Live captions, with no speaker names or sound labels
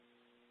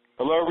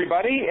Hello,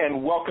 everybody,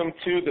 and welcome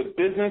to the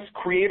Business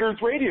Creators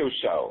Radio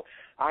Show.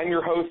 I'm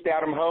your host,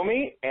 Adam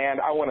Homey,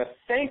 and I want to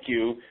thank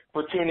you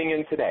for tuning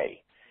in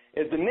today.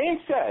 As the name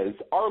says,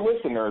 our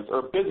listeners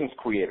are business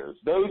creators,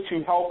 those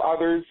who help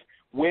others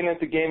win at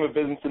the game of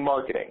business and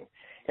marketing.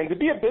 And to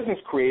be a business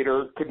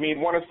creator could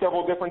mean one of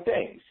several different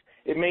things.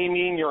 It may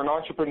mean you're an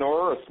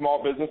entrepreneur, a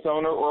small business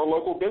owner, or a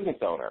local business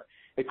owner.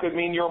 It could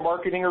mean you're a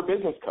marketing or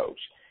business coach.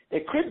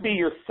 It could be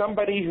you're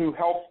somebody who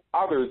helps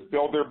others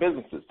build their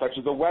businesses, such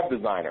as a web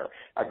designer,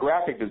 a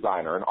graphic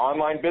designer, an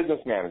online business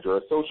manager,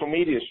 a social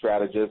media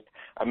strategist,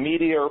 a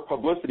media or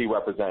publicity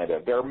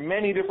representative. There are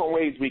many different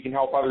ways we can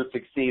help others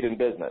succeed in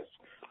business.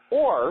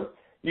 Or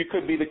you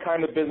could be the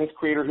kind of business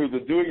creator who's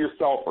a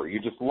do-it-yourselfer. You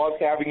just love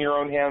having your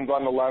own hands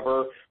on the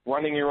lever,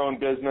 running your own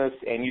business,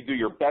 and you do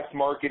your best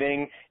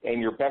marketing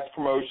and your best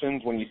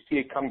promotions when you see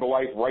it come to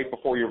life right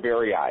before your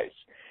very eyes.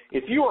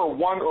 If you are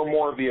one or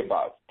more of the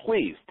above,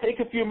 please take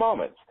a few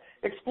moments,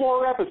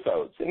 explore our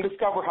episodes, and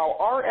discover how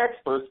our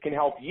experts can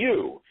help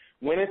you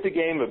win at the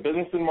game of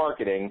business and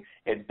marketing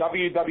at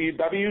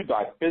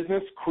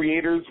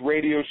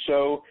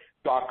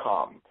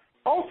www.businesscreatorsradioshow.com.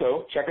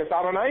 Also, check us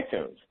out on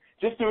iTunes.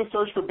 Just do a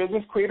search for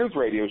Business Creators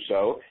Radio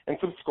Show and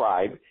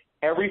subscribe.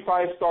 Every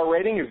 5-star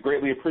rating is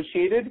greatly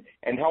appreciated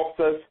and helps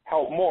us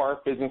help more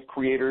business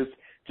creators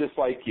just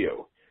like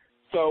you.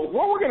 So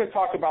what we're going to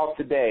talk about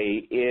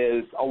today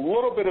is a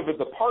little bit of a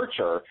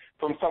departure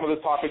from some of the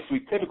topics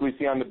we typically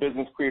see on the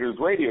Business Creators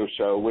Radio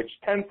Show, which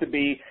tends to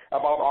be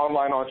about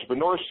online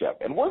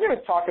entrepreneurship. And we're going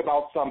to talk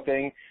about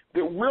something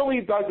that really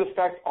does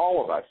affect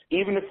all of us,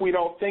 even if we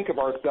don't think of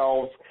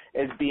ourselves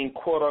as being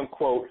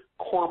quote-unquote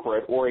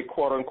corporate or a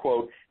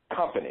quote-unquote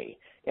company.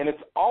 And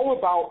it's all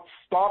about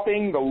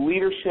stopping the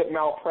leadership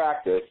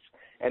malpractice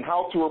and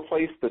how to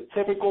replace the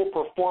typical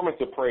performance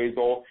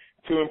appraisal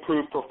to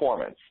improve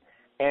performance.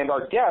 And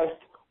our guest,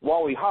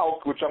 Wally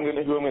Hauck, who I'm going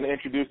to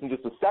introduce in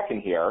just a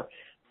second here,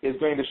 is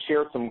going to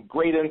share some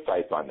great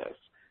insights on this.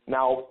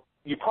 Now,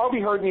 you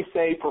probably heard me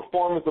say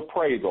performance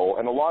appraisal,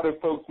 and a lot of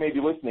folks may be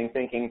listening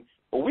thinking,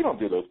 well, we don't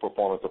do those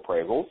performance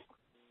appraisals.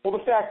 Well,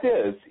 the fact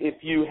is,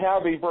 if you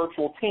have a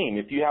virtual team,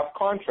 if you have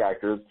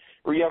contractors,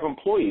 or you have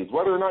employees,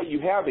 whether or not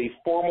you have a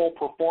formal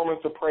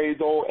performance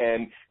appraisal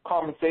and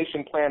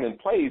compensation plan in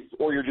place,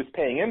 or you're just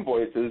paying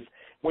invoices,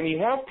 when you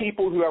have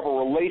people who have a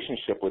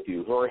relationship with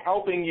you, who are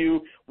helping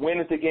you win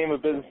at the game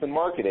of business and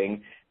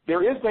marketing,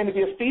 there is going to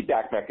be a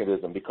feedback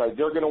mechanism because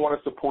they're going to want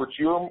to support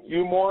you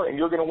more and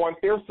you're going to want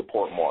their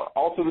support more.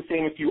 Also the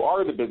same if you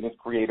are the business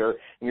creator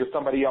and you're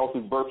somebody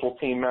else's virtual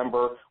team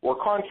member or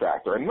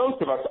contractor, and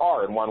most of us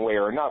are in one way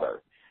or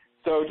another.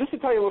 So just to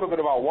tell you a little bit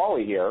about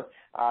Wally here,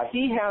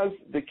 he has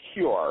the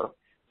cure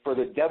for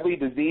the deadly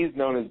disease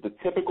known as the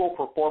typical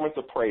performance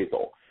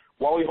appraisal.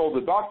 Wally holds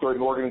a doctorate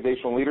in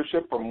organizational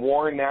leadership from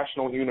Warren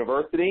National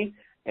University,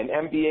 an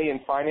MBA in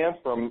finance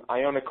from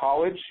Iona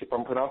College, if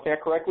I'm pronouncing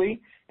that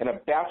correctly, and a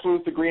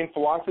bachelor's degree in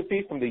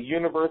philosophy from the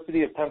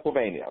University of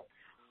Pennsylvania.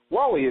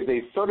 Wally is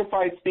a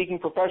certified speaking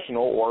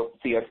professional, or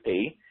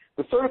CSP.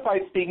 The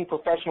certified speaking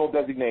professional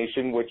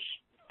designation, which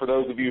for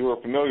those of you who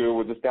are familiar,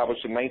 was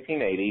established in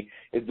 1980,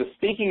 is the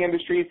speaking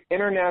industry's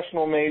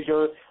international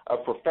measure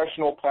of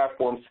professional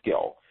platform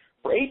skill.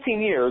 For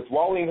 18 years,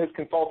 Wally and his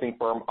consulting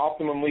firm,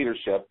 Optimum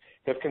Leadership,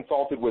 have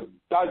consulted with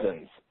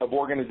dozens of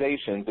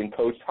organizations and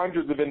coached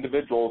hundreds of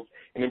individuals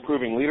in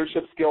improving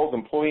leadership skills,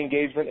 employee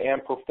engagement,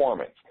 and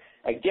performance.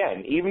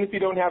 Again, even if you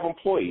don't have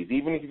employees,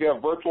 even if you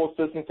have virtual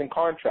assistants and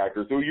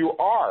contractors, or you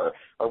are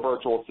a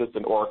virtual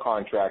assistant or a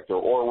contractor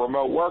or a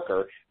remote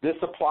worker, this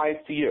applies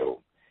to you.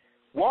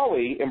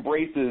 Wally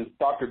embraces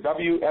Dr.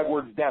 W.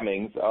 Edwards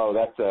Deming's,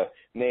 that's a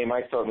name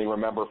I certainly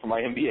remember from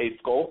my MBA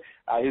school,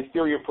 his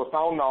theory of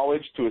profound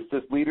knowledge to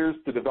assist leaders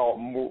to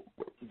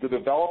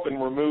develop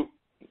and remove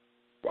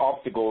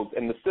obstacles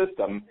in the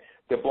system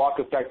that block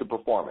effective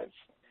performance.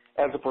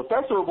 As a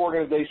professor of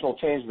organizational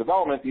change and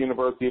development at the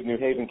University of New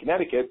Haven,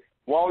 Connecticut,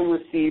 Wally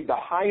received the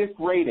highest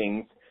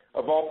ratings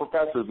of all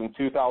professors in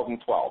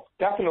 2012.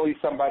 Definitely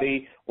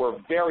somebody we're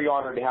very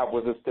honored to have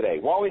with us today.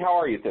 Wally, how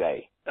are you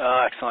today?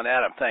 Excellent,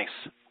 Adam. Thanks.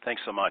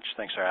 Thanks so much.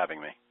 Thanks for having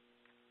me.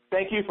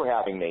 Thank you for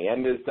having me.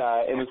 And as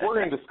we're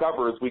going to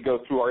discover as we go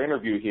through our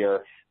interview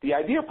here, the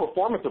idea of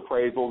performance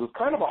appraisals is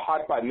kind of a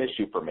hot-button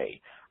issue for me.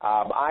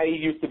 I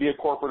used to be a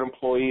corporate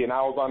employee, and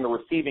I was on the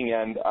receiving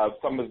end of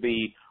some of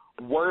the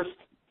worst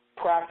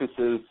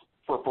practices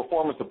for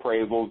performance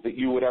appraisals that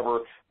you would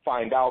ever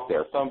find out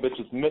there. Some of it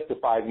just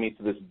mystifies me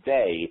to this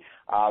day,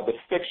 the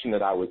fiction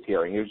that I was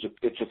hearing.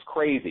 It's just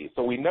crazy.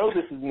 So we know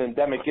this is an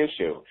endemic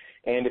issue.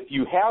 And if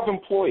you have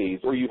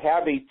employees or you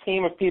have a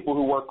team of people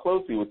who work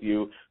closely with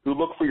you who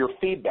look for your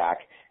feedback,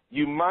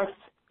 you must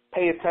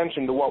pay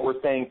attention to what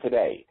we're saying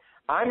today.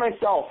 I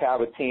myself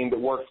have a team that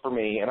works for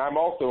me, and I'm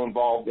also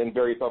involved in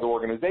various other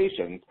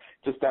organizations.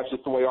 That's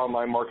just the way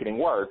online marketing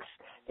works.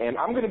 And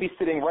I'm going to be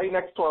sitting right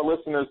next to our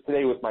listeners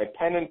today with my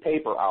pen and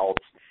paper out,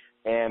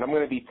 and I'm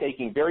going to be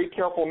taking very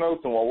careful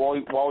notes on what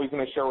Wally's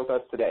going to share with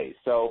us today.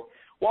 So,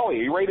 Wally,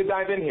 are you ready to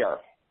dive in here?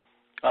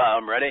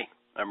 I'm ready.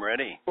 I'm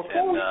ready.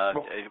 Before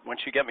And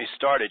once you get me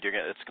started,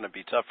 it's going to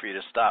be tough for you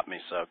to stop me.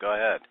 So go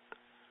ahead.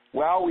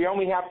 Well, we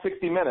only have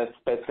 60 minutes,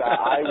 but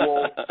I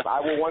will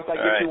once I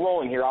get you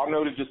rolling here, I'll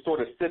know to just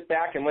sort of sit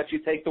back and let you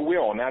take the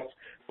wheel, and that's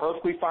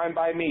perfectly fine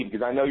by me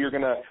because I know you're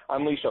going to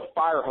unleash a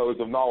fire hose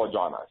of knowledge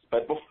on us.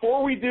 But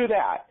before we do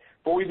that,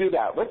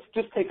 let's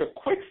just take a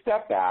quick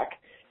step back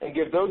and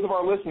give those of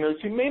our listeners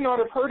who may not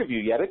have heard of you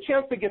yet a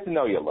chance to get to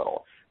know you a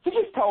little. So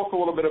just tell us a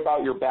little bit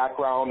about your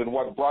background and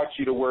what brought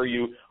you to where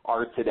you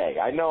are today.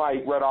 I know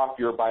I read off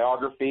your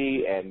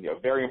biography and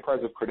very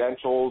impressive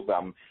credentials.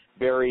 I'm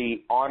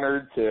very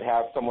honored to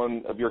have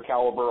someone of your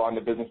caliber on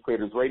the Business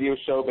Creators Radio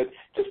Show, but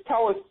just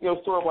tell us,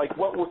 sort of like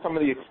what were some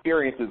of the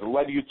experiences that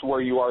led you to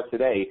where you are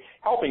today,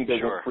 helping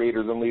business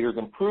creators and leaders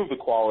improve the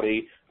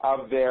quality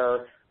of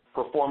their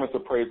performance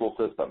appraisal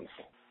systems.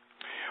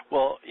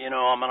 Well,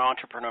 I'm an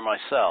entrepreneur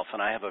myself,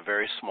 and I have a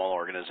very small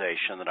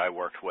organization that I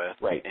worked with.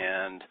 Right.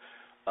 And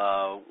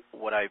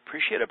what I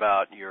appreciate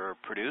about your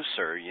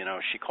producer,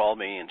 she called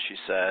me and she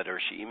said, or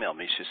she emailed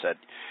me, she said,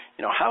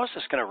 how is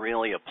this going to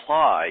really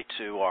apply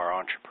to our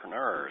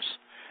entrepreneurs?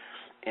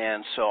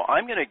 And so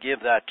I'm going to give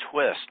that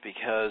twist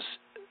because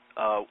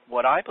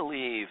what I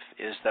believe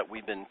is that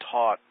we've been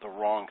taught the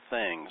wrong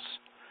things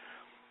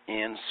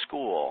in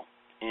school,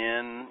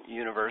 in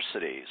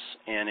universities,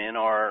 and in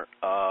our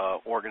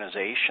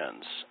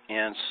organizations.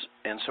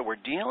 And so we're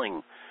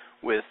dealing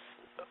with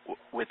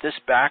this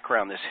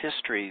background, this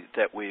history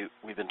that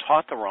we've been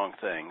taught the wrong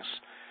things,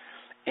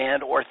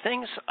 or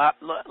things.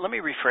 Let me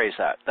rephrase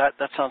that.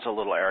 That sounds a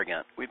little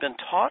arrogant. We've been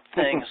taught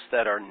things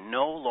that are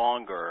no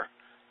longer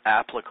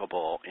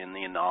applicable in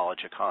the knowledge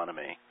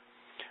economy.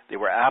 They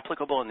were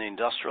applicable in the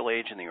industrial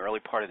age, in the early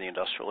part of the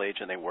industrial age,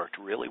 and they worked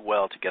really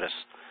well to get us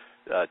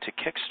to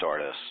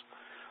kickstart us.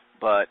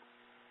 But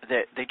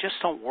they just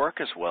don't work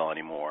as well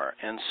anymore.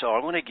 And so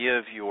I want to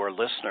give your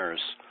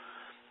listeners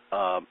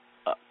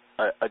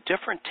a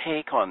different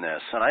take on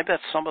this, and I bet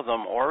some of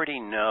them already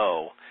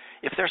know.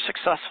 If they're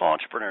successful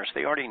entrepreneurs,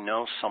 they already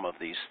know some of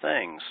these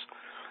things,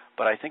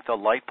 but I think the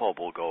light bulb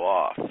will go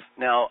off.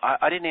 Now,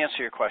 I didn't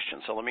answer your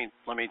question, so let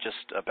me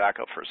just back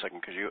up for a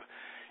second because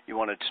you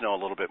wanted to know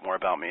a little bit more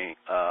about me.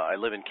 I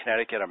live in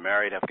Connecticut. I'm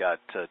married. I've got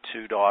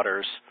 2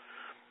 daughters,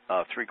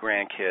 3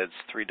 grandkids,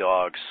 3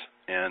 dogs,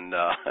 and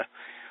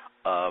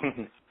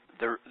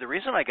the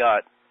reason I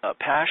got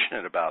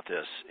passionate about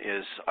this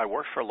is I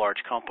worked for a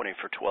large company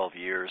for 12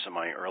 years in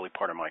my early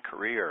part of my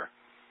career,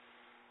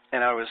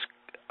 and I was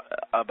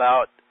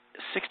about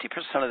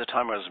 60% of the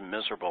time I was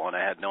miserable, and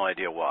I had no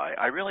idea why.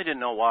 I really didn't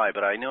know why,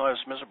 but I knew I was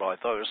miserable. I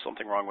thought there was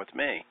something wrong with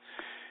me.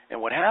 And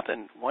what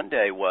happened one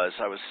day was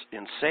I was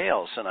in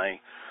sales, and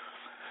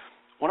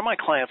one of my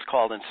clients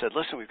called and said,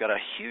 listen, we've got a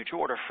huge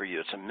order for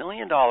you. It's $1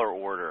 million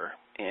order,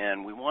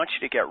 and we want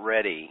you to get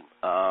ready.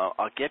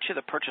 I'll get you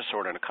the purchase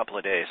order in a couple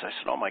of days. I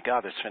said, oh, my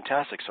God, that's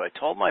fantastic. So I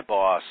told my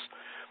boss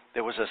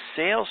there was a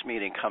sales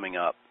meeting coming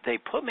up. They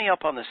put me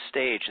up on the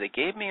stage. They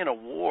gave me an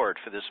award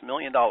for this $1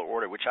 million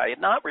order, which I had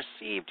not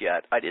received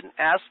yet. I didn't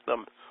ask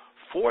them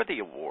for the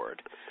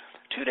award.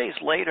 2 days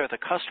later, the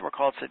customer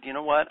called and said, you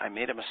know what, I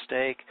made a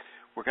mistake.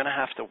 We're going to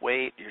have to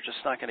wait. You're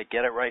just not going to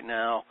get it right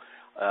now.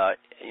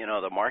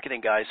 The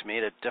marketing guys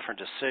made a different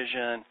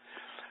decision.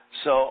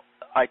 So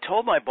I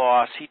told my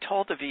boss, he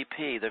told the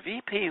VP. The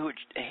VP who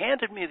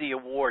handed me the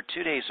award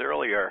 2 days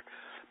earlier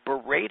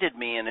berated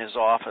me in his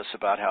office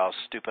about how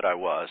stupid I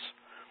was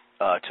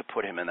to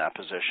put him in that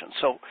position.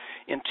 So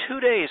in 2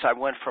 days, I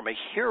went from a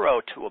hero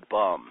to a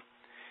bum.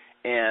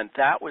 And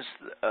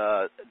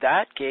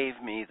that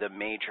gave me the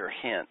major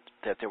hint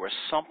that there was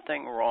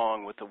something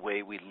wrong with the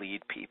way we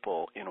lead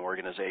people in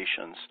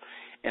organizations.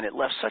 And it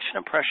left such an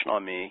impression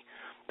on me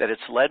that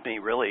it's led me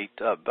really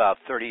about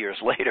 30 years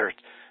later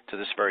to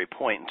this very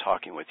point in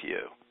talking with you.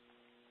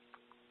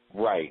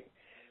 Right.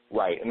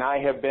 And I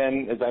have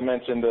been, as I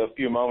mentioned a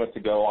few moments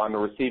ago, on the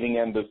receiving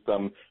end of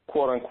some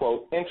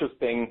quote-unquote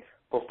interesting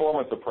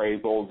performance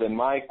appraisals in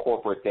my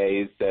corporate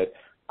days that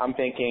I'm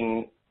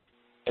thinking,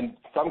 in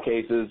some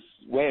cases,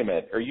 wait a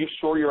minute, are you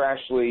sure you're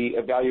actually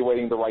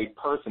evaluating the right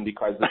person?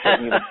 Because this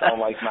doesn't even sound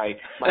like my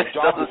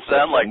job description.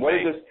 Sound like me.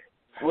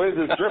 What is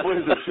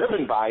this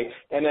driven by?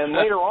 And then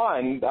later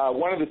on,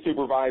 one of the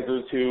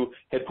supervisors who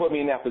had put me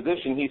in that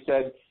position, he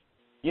said,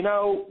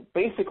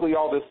 basically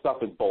all this stuff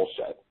is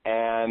bullshit.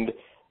 And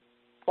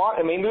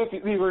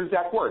these were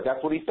exact words.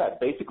 That's what he said.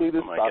 Basically,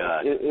 this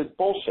stuff is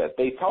bullshit.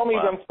 They tell me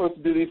that I'm supposed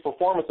to do these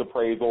performance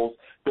appraisals,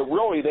 but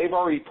really they've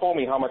already told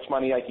me how much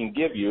money I can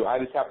give you. I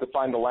just have to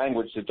find the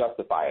language to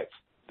justify it.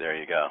 There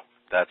you go.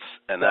 That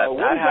happens.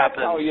 What does that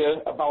tell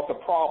you about the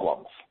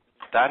problems?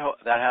 That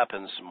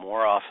happens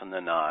more often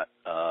than not.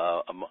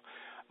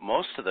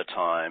 Most of the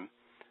time,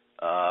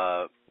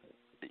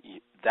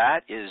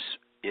 that is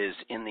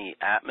in the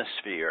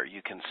atmosphere.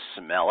 You can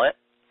smell it,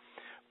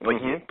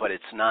 but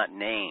it's not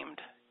named.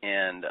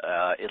 And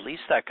at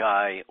least that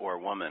guy or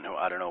woman, who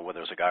I don't know whether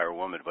it was a guy or a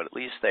woman, but at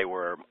least they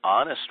were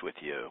honest with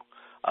you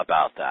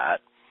about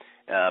that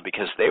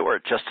because they were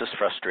just as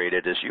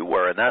frustrated as you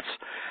were. And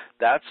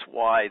that's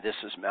why this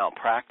is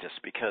malpractice,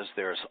 because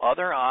there's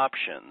other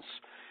options.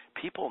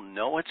 People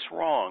know it's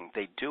wrong.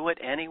 They do it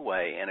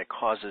anyway, and it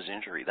causes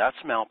injury. That's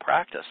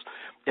malpractice.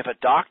 If a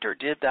doctor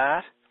did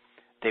that,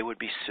 they would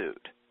be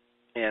sued.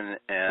 And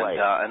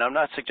I'm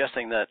not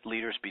suggesting that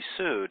leaders be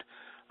sued.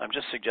 I'm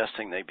just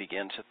suggesting they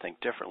begin to think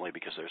differently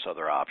because there's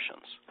other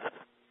options.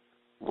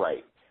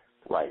 Right.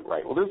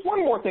 Well, there's one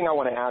more thing I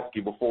want to ask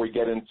you before we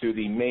get into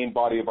the main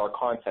body of our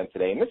content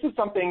today, and this is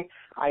something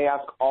I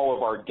ask all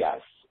of our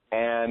guests.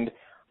 And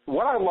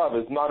what I love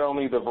is not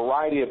only the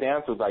variety of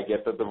answers I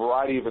get, but the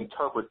variety of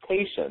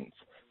interpretations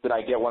that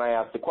I get when I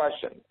ask the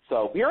question.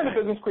 So here on the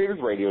Business Creators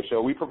Radio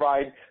Show, we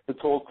provide the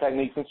tools,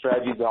 techniques, and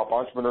strategies to help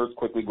entrepreneurs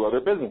quickly grow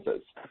their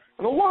businesses.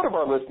 And a lot of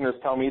our listeners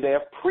tell me they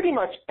have pretty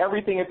much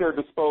everything at their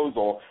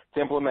disposal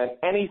to implement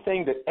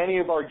anything that any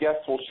of our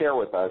guests will share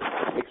with us,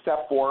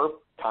 except for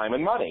time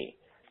and money.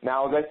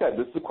 Now, as I said,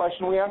 this is a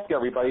question we ask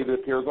everybody that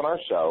appears on our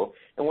show,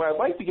 and what I'd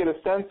like to get a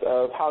sense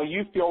of how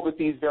you feel that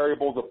these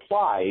variables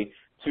apply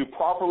to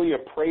properly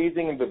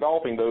appraising and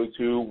developing those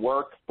who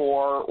work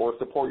for or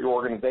support your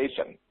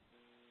organization.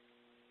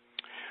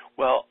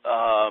 Well,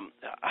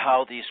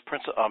 how these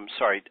principles,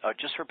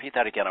 just repeat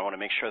that again. I want to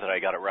make sure that I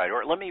got it right.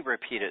 Or let me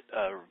repeat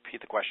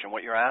the question.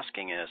 What you're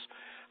asking is,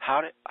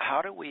 how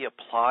do we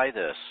apply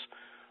this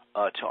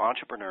to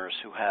entrepreneurs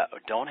who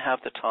don't have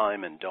the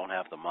time and don't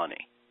have the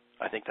money?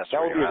 I think that's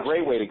what you're asking. That would be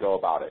a great way to go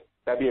about it.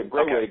 That'd be a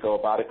great way to go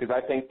about it, because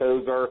I think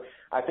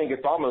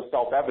it's almost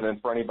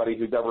self-evident for anybody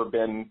who's ever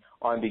been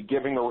on the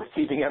giving or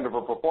receiving end of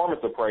a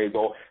performance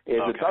appraisal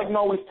is it doesn't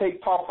always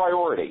take top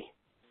priority.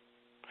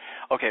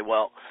 Okay,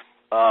 well,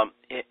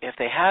 if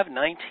they have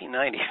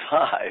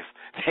 $19.95,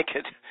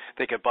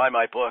 they could buy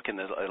my book and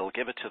it'll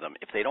give it to them.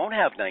 If they don't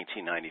have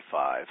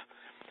 $19.95,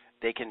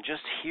 they can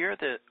just hear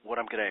what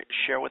I'm going to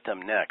share with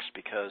them next,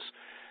 because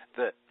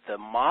the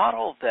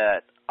model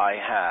that I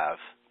have,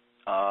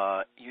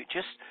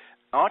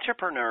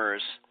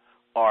 entrepreneurs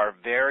are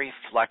very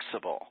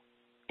flexible,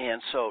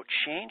 and so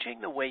changing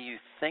the way you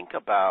think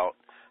about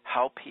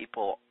how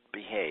people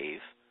behave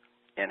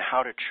and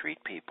how to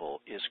treat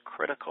people is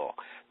critical.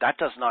 That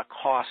does not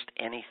cost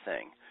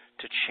anything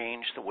to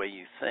change the way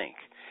you think.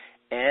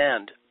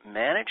 And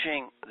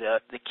managing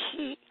the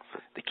key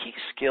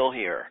skill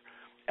here,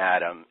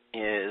 Adam,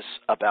 is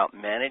about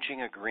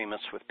managing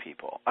agreements with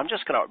people. I'm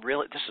just going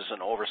to this is an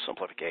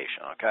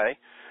oversimplification, okay?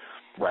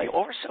 Right. The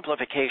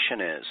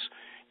oversimplification is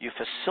you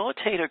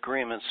facilitate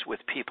agreements with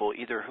people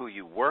either who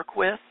you work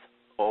with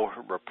or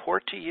who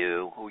report to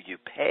you, who you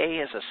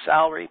pay as a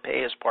salary,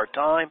 pay as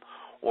part-time,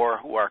 or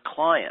who are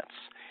clients.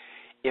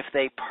 If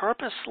they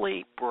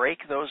purposely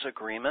break those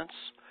agreements,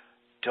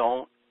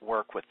 don't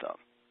work with them.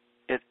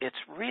 It's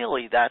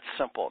really that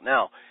simple.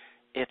 Now,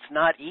 it's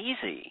not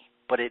easy,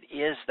 but it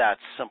is that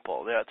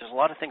simple. There's a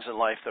lot of things in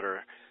life that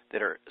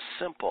are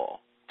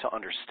simple to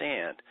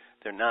understand.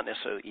 They're not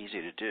necessarily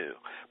easy to do.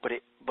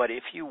 But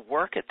if you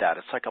work at that,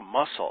 it's like a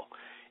muscle.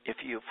 If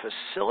you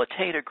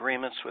facilitate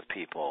agreements with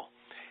people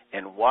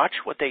and watch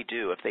what they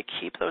do, if they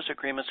keep those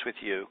agreements with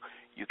you,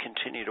 you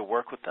continue to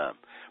work with them.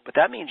 But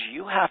that means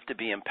you have to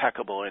be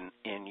impeccable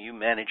in you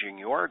managing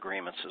your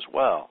agreements as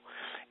well.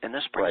 And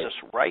this brings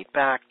us right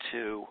back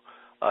to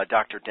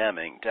Dr.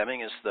 Deming.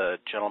 Deming is the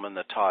gentleman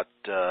that taught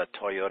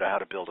Toyota how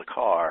to build a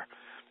car,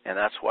 and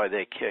that's why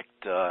they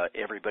kicked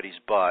everybody's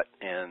butt,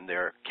 and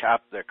their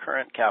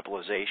current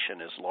capitalization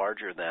is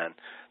larger than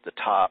the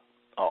top,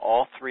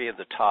 all three of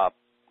the top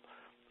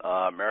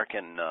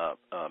American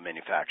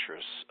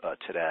manufacturers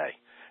today,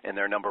 and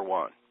they're number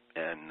one.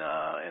 And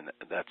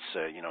that's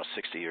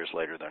 60 years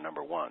later they're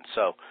number one.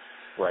 So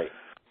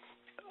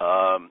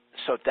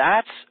so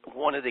that's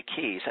one of the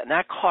keys, and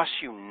that costs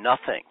you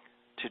nothing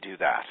to do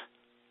that.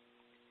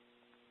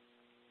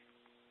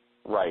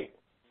 Right.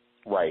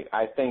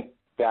 I think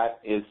that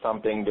is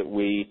something that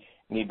we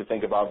need to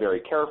think about very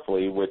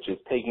carefully, which is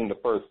taking the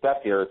first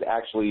step here is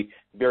actually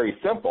very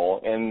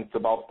simple, and it's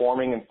about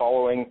forming and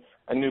following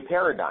a new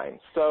paradigm.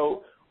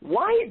 So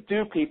why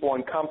do people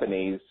in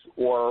companies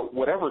or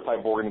whatever type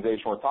of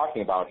organization we're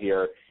talking about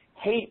here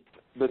hate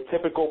the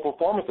typical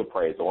performance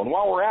appraisal? And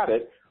while we're at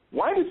it,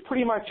 why does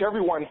pretty much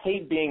everyone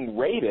hate being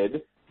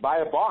rated by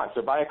a boss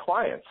or by a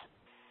client?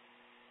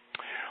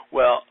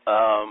 Well,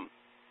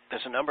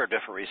 there's a number of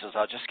different reasons.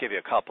 I'll just give you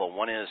a couple.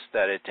 One is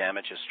that it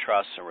damages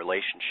trust and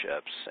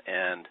relationships.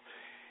 And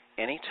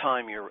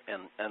anytime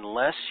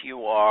unless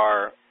you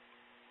are,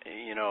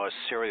 a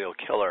serial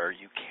killer,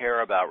 you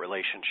care about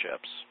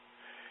relationships.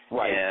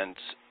 Right. And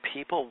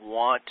people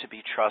want to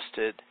be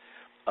trusted.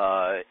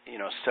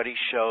 Studies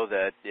show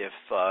that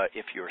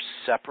if you're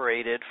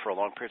separated for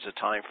long periods of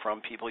time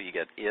from people, you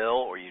get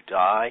ill or you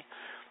die.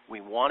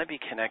 We want to be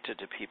connected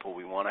to people.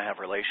 We want to have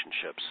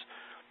relationships.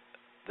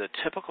 The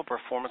typical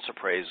performance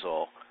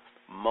appraisal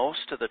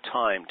most of the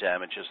time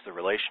damages the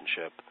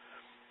relationship.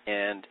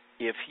 And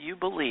if you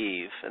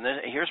believe, and then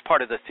here's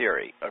part of the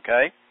theory,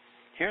 okay?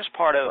 Here's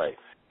part of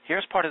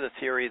the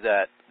theory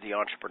that the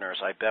entrepreneurs,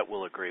 I bet,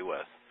 will agree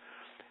with.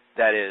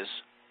 That is,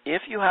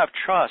 if you have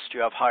trust, you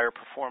have higher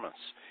performance.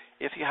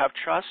 If you have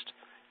trust,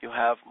 you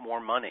have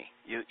more money.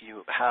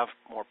 You have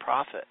more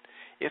profit.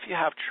 If you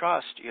have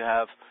trust, you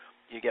have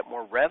you get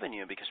more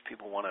revenue because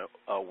people want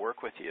to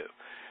work with you.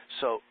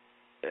 So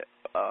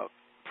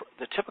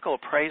the typical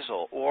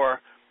appraisal, or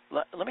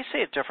let me say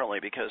it differently,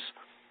 because,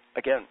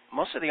 again,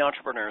 most of the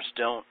entrepreneurs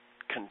don't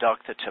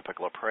conduct the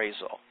typical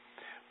appraisal.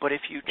 But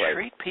if you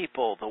treat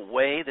people the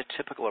way the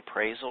typical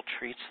appraisal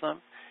treats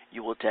them,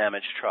 you will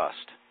damage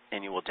trust,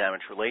 and you will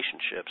damage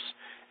relationships,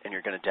 and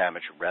you're going to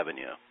damage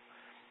revenue.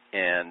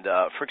 And,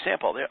 for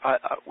example,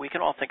 we can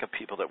all think of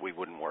people that we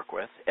wouldn't work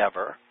with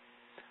ever.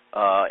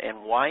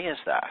 And why is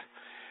that?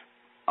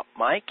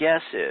 My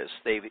guess is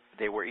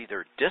they were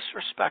either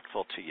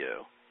disrespectful to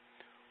you,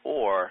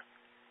 or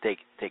they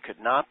could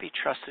not be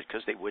trusted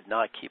because they would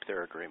not keep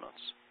their agreements.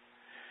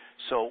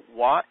 So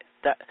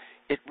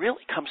it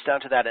really comes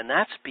down to that, and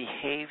that's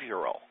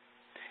behavioral.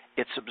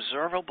 It's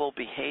observable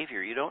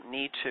behavior. You don't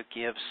need to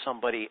give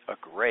somebody a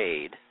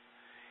grade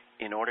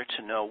in order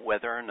to know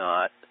whether or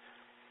not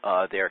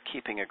they're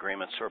keeping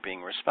agreements or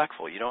being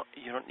respectful. You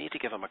don't need to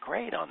give them a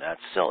grade on that.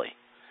 It's silly.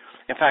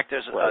 In fact,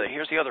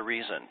 here's the other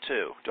reason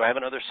too. Do I have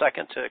another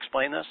second to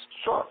explain this?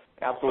 Sure,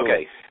 absolutely.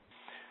 Okay.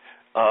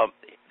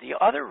 The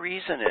other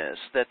reason is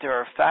that there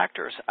are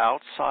factors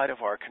outside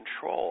of our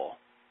control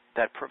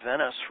that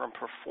prevent us from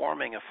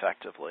performing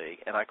effectively,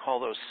 and I call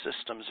those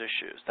systems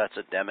issues. That's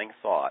a Deming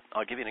thought.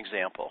 I'll give you an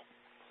example.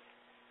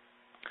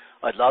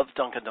 I love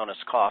Dunkin' Donuts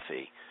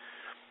coffee,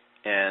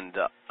 and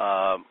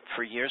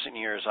for years and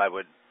years I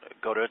would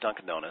go to a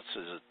Dunkin' Donuts.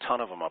 There's a ton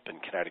of them up in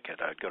Connecticut.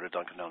 I'd go to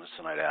Dunkin' Donuts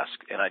and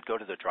I'd go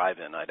to the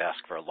drive-in. I'd ask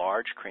for a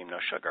large cream, no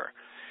sugar.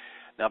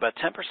 Now, about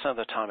 10% of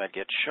the time I'd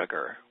get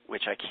sugar,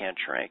 which I can't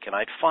drink, and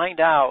I'd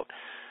find out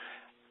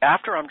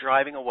after I'm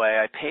driving away,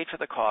 I paid for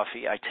the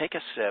coffee, I take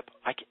a sip,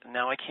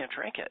 now I can't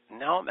drink it.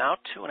 Now I'm out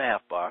 $2.50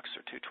 or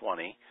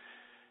 $2.20,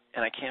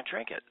 and I can't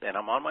drink it. And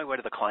I'm on my way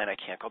to the client, I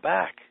can't go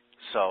back.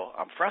 So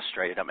I'm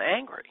frustrated, I'm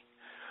angry.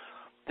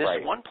 This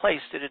one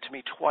place did it to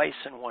me twice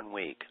in 1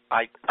 week.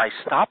 I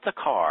stopped the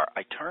car,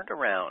 I turned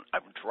around,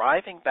 I'm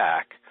driving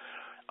back,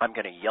 I'm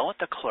going to yell at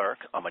the clerk,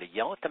 I'm going to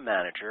yell at the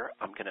manager,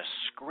 I'm going to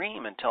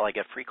scream until I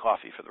get free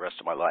coffee for the rest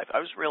of my life. I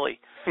was really,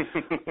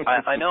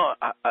 I know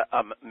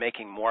I'm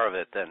making more of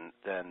it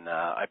than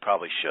I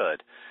probably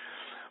should,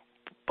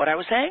 but I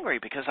was angry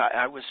because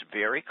I was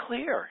very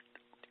clear.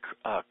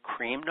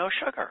 Cream, no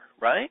sugar,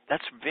 right?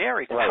 That's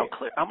very clear. How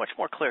clear. How much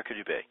more clear could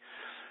you be?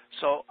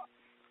 So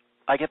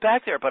I get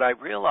back there, but I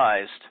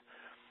realized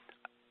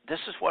this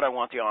is what I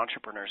want the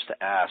entrepreneurs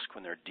to ask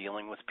when they're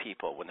dealing with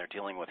people, when they're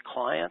dealing with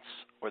clients,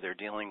 or they're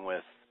dealing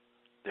with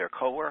their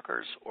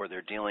coworkers, or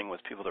they're dealing with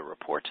people that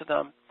report to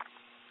them,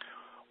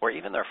 or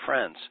even their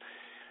friends.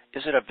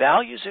 Is it a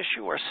values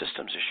issue or a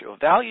systems issue? A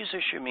values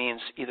issue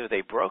means either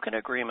they broke an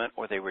agreement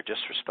or they were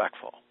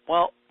disrespectful.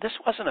 Well, this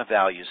wasn't a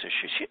values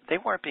issue. They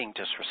weren't being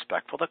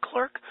disrespectful. The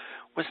clerk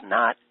was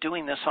not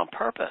doing this on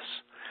purpose.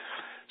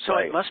 So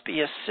it must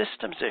be a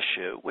systems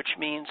issue, which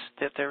means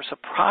that there's a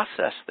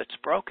process that's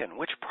broken.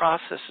 Which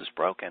process is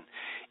broken?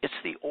 It's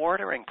the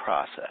ordering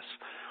process.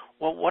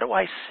 Well, what do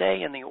I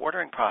say in the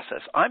ordering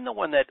process? I'm the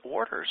one that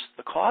orders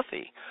the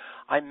coffee.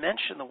 I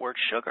mention the word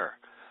sugar.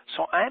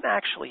 So I'm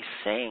actually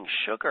saying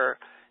sugar.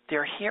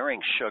 They're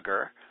hearing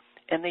sugar,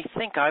 and they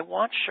think I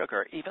want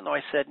sugar, even though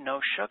I said no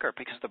sugar,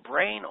 because the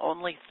brain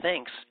only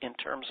thinks in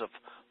terms of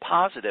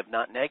positive,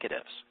 not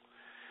negatives.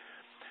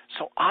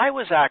 So I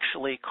was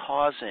actually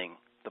causing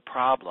the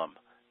problem,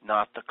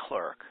 not the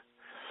clerk.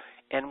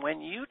 And when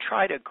you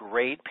try to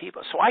grade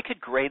people, so I could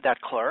grade that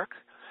clerk,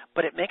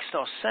 but it makes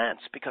no sense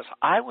because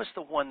I was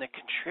the one that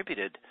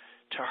contributed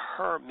to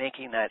her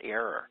making that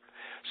error.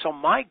 So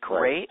my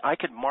grade, I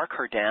could mark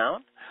her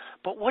down,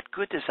 but what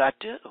good does that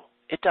do?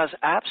 It does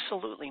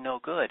absolutely no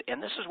good.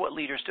 And this is what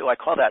leaders do. I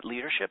call that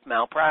leadership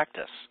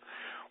malpractice,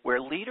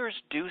 where leaders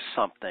do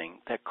something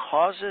that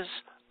causes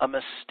a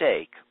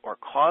mistake or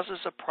causes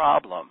a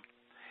problem,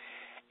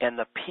 and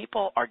the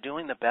people are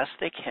doing the best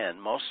they can,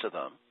 most of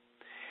them,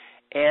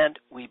 and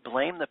we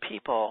blame the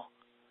people.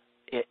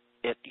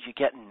 You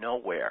get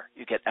nowhere.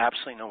 You get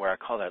absolutely nowhere. I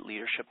call that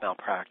leadership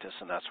malpractice,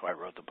 and that's why I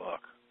wrote the book.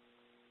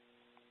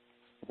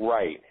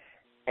 Right.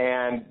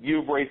 And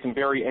you've raised some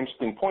very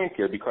interesting points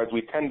here because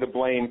we tend to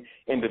blame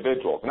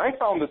individuals. And I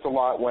found this a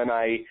lot when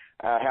I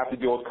have to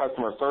deal with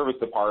customer service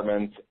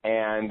departments,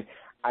 and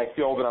I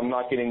feel that I'm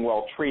not getting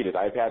well treated.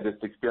 I've had this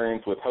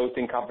experience with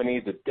hosting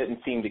companies that didn't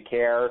seem to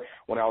care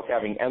when I was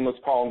having endless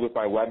problems with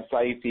my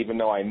websites, even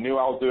though I knew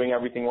I was doing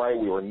everything right.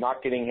 We were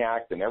not getting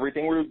hacked, and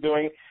everything we were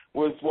doing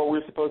was what we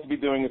were supposed to be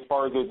doing as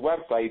far as those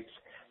websites.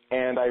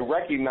 And I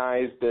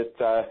recognized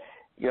that,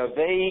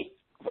 they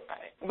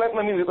 – let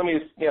me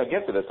just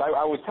get to this.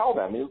 I would tell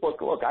them,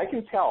 look, I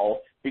can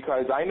tell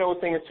because I know a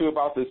thing or two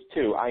about this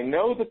too. I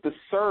know that the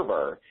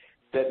server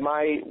that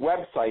my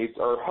websites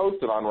are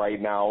hosted on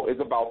right now is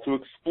about to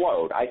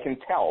explode. I can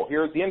tell.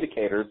 Here's the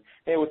indicators.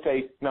 They would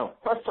say, no,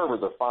 our servers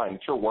are fine.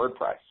 It's your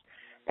WordPress.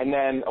 And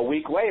then a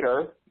week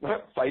later,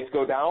 sites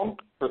go down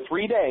for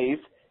 3 days,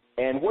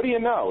 and what do you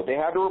know? They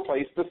had to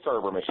replace the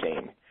server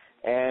machine.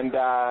 And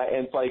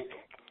it's like,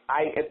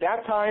 at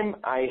that time,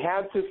 I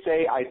had to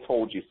say, I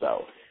told you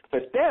so.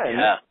 But then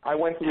I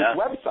went to this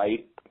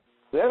website,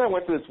 Then I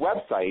went to this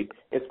website.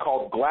 It's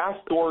called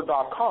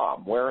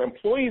Glassdoor.com, where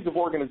employees of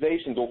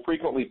organizations will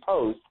frequently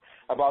post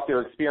about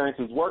their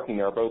experiences working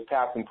there, both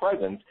past and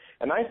present.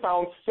 And I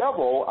found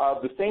several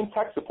of the same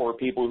tech support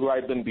people who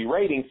I'd been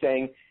berating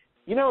saying,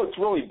 you know, it's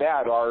really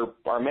bad. Our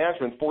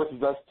management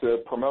forces us to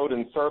promote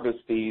and service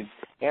these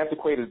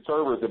antiquated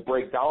servers that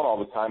break down all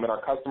the time, and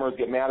our customers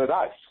get mad at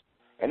us.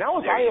 And that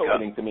was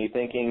eye-opening to me,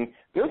 thinking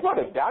there's not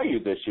a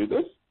values issue.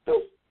 Those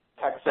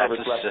tech service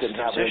reps didn't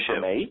have it for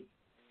me.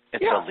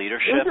 It's a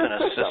leadership and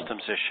a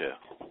systems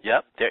issue.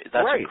 Yep,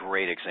 that's a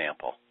great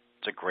example.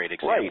 It's a great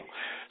example. Right.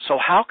 So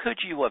how could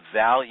you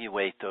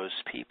evaluate those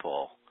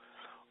people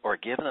or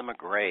give them a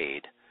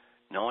grade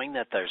knowing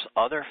that there's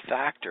other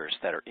factors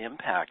that are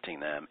impacting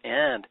them?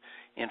 And,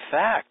 in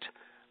fact,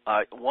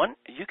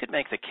 you could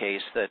make the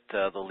case that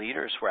the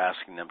leaders were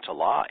asking them to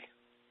lie.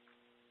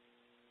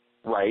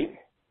 Right.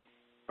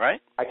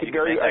 Right? I could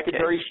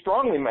very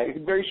strongly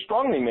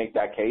make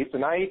that case,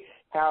 and I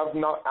have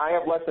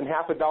less than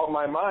half a doubt in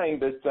my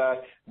mind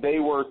that they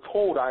were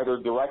told either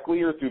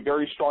directly or through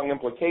very strong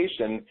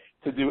implication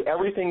to do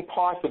everything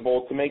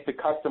possible to make the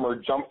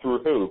customer jump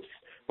through hoops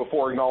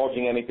before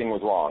acknowledging anything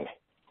was wrong.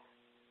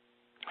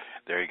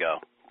 There you go.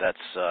 That's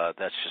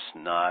just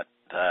not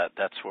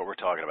that's what we're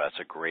talking about.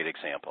 It's a great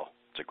example.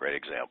 It's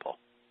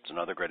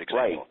another great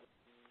example.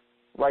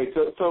 Right.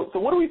 So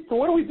what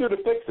do we do to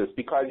fix this?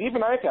 Because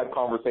even I've had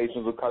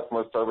conversations with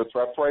customer service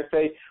reps where I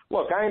say,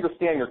 look, I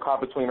understand you're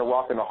caught between a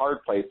rock and a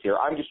hard place here.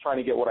 I'm just trying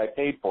to get what I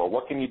paid for.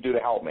 What can you do to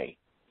help me?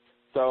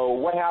 So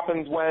what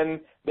happens when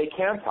they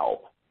can't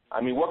help? I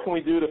mean, what can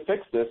we do to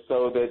fix this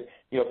so that,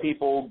 you know,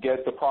 people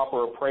get the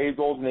proper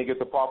appraisals and they get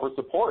the proper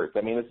support?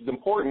 I mean, this is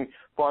important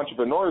for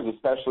entrepreneurs,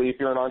 especially if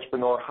you're an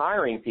entrepreneur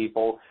hiring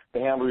people to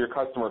handle your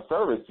customer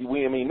service.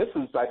 This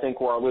is, I think,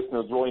 where our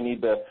listeners really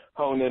need to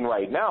hone in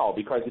right now,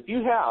 because if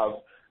you have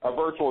a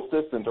virtual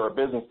assistant or a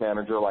business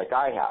manager like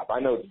I have,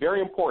 I know it's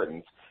very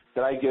important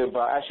that I give,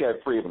 actually I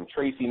have three of them,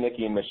 Tracy,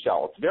 Nikki, and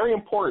Michelle. It's very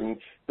important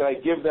that I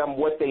give them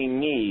what they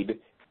need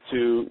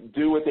to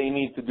do what they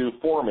need to do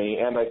for me,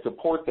 and I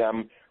support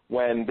them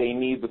when they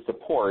need the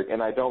support,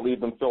 and I don't leave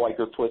them feel like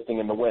they're twisting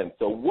in the wind.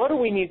 So what do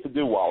we need to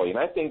do, Wally? And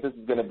I think this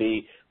is going to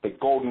be the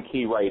golden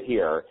key right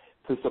here,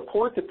 to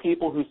support the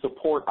people who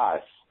support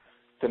us,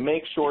 to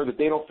make sure that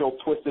they don't feel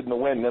twisted in the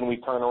wind, and then we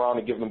turn around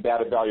and give them bad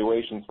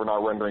evaluations for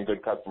not rendering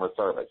good customer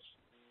service.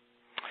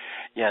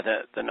 Yeah,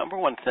 the number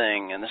one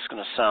thing, and this is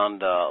going to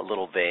sound a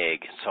little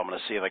vague, so I'm going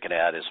to see if I can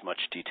add as much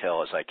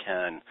detail as I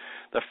can.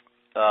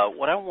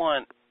 What I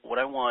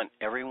want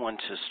everyone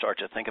to start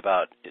to think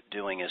about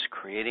doing is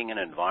creating an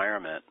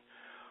environment,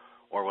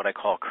 or what I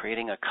call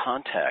creating a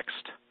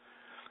context,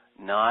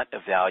 not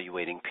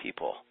evaluating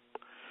people.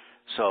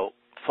 So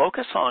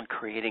focus on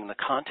creating the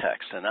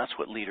context, and that's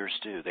what leaders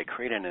do. They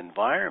create an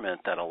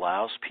environment that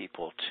allows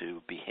people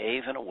to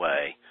behave in a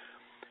way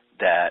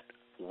that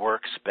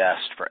works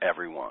best for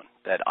everyone,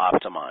 that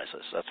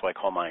optimizes. That's why I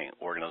call my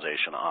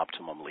organization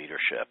Optimum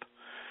Leadership.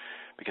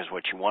 Because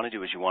what you want to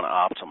do is you want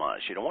to optimize.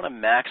 You don't want to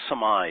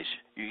maximize.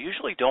 You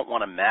usually don't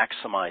want to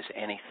maximize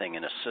anything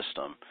in a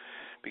system,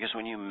 because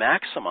when you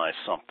maximize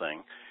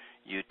something,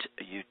 you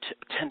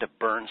tend to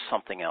burn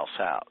something else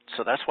out.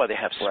 So that's why they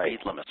have speed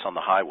limits on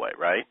the highway,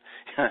 right?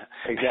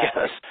 Exactly.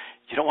 Because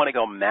you don't want to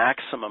go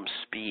maximum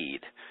speed.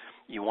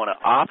 You want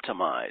to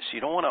optimize.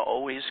 You don't want to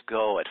always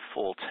go at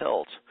full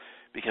tilt,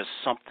 because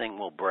something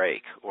will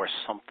break or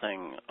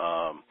something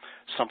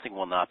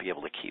will not be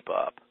able to keep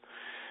up.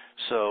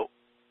 So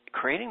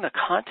creating the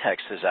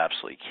context is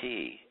absolutely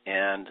key.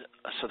 And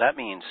so that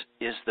means,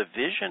 is the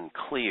vision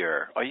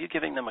clear? Are you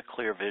giving them a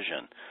clear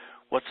vision?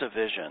 What's a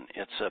vision?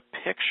 It's a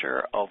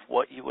picture of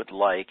what you would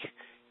like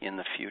in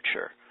the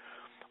future.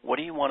 What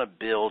do you want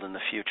to build in the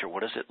future?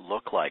 What does it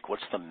look like?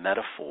 What's the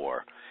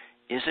metaphor?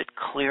 Is it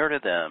clear to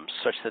them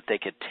such that they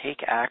could take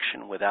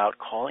action without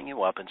calling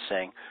you up and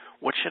saying,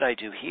 what should I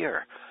do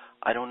here?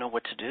 I don't know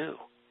what to do.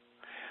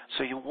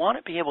 So you want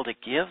to be able to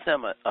give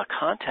them a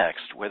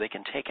context where they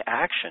can take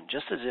action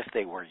just as if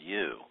they were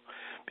you,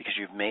 because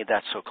you've made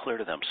that so clear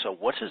to them. So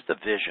what is the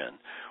vision?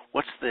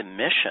 What's the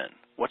mission?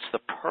 What's the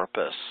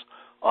purpose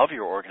of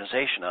your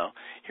organization? Now,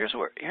 here's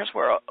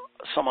where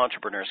some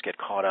entrepreneurs get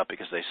caught up,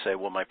 because they say,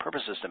 well, my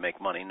purpose is to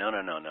make money. No.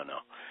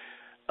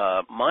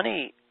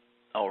 Money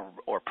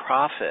or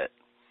profit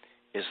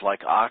is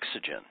like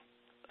oxygen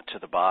to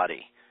the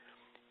body.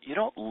 You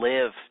don't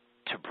live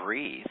to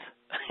breathe.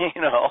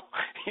 You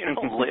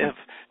don't live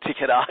to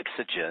get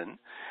oxygen.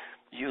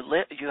 You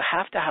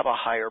have to have a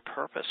higher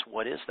purpose.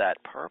 What is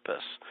that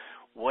purpose?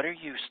 What are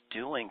you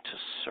doing to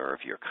serve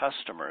your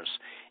customers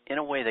in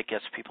a way that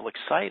gets people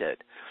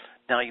excited?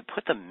 Now you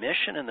put the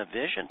mission and the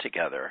vision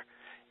together,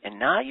 and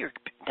now you've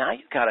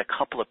got a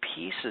couple of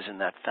pieces in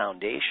that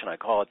foundation. I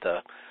call it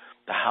the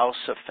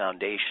house of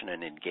foundation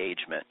and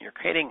engagement. You're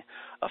creating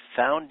a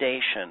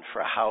foundation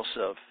for a house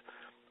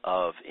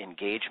of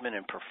engagement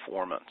and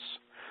performance.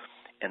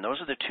 And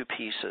those are the two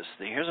pieces.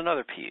 Here's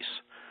another piece.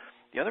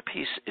 The other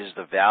piece is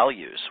the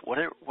values. What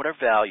are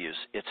values?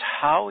 It's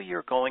how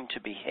you're going to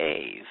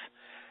behave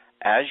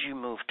as you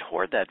move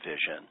toward that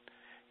vision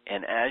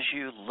and as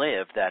you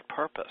live that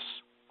purpose.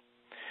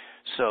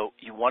 So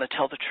you want to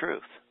tell the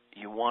truth.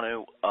 You want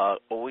to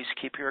always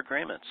keep your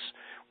agreements.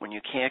 When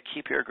you can't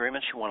keep your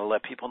agreements, you want to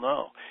let people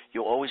know.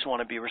 You always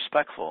want to be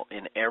respectful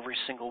in every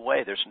single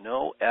way. There's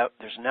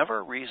never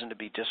a reason to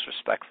be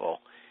disrespectful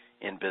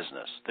in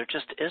business. There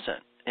just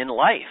isn't. In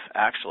life,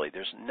 actually,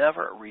 there's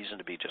never a reason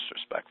to be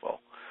disrespectful.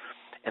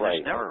 And Right.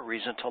 There's never a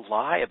reason to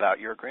lie about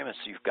your agreements.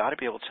 So you've got to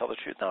be able to tell the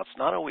truth. Now, it's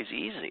not always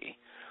easy.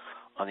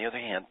 On the other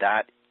hand,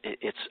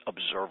 it's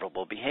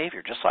observable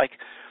behavior. Just like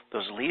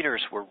those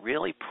leaders were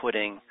really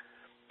putting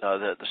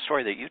the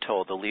story that you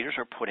told, the leaders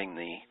are putting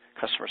the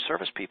customer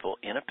service people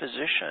in a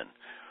position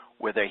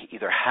where they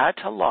either had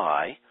to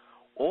lie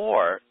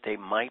or they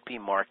might be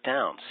marked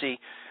down. See,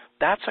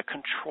 that's a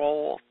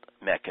control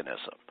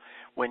mechanism.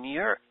 When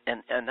you're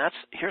and that's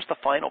here's the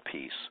final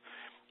piece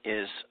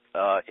is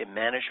in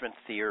management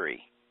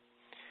theory.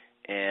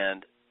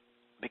 And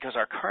because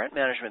our current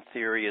management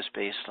theory is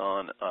based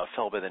on a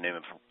fellow by the name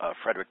of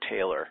Frederick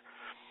Taylor.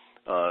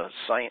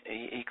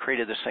 He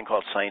created this thing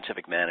called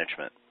scientific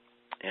management.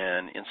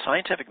 And in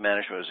scientific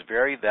management, it was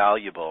very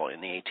valuable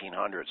in the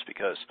 1800s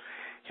because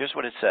here's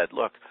what it said.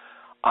 Look,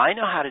 I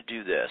know how to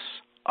do this.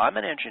 I'm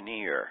an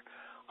engineer.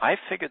 I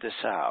figured this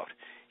out.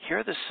 Here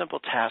are the simple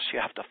tasks you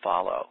have to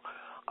follow.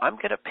 I'm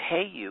going to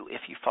pay you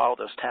if you follow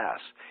those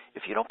tasks.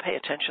 If you don't pay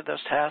attention to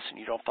those tasks and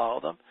you don't follow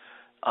them,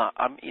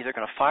 I'm either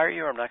going to fire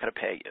you or I'm not going to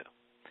pay you.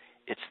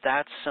 It's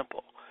that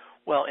simple.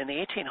 Well, in the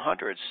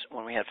 1800s,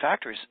 when we had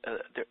factories,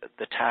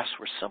 the tasks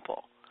were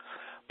simple.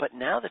 But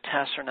now the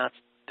tasks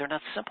they're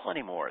not simple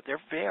anymore.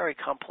 They're very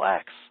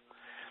complex.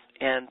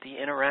 And the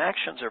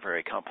interactions are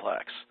very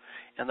complex.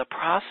 And the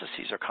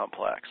processes are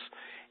complex.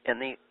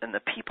 And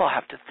the people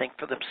have to think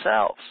for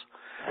themselves.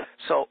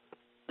 So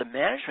the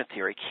management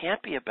theory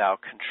can't be about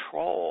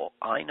control.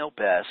 I know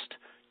best,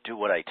 do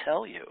what I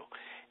tell you.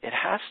 It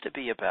has to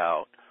be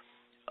about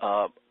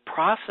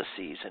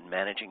processes and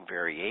managing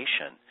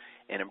variation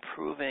and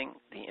improving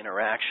the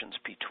interactions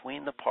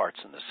between the parts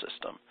in the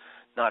system,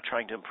 not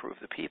trying to improve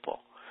the people.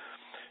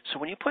 So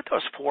when you put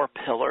those four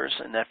pillars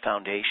in that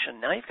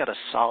foundation, now you've got a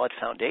solid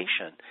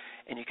foundation,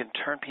 and you can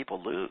turn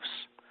people loose.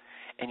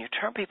 And you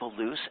turn people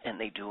loose, and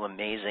they do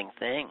amazing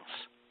things.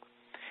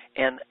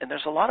 And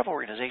there's a lot of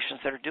organizations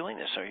that are doing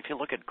this. So if you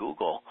look at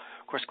Google,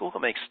 of course,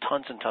 Google makes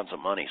tons and tons of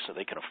money, so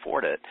they can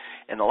afford it.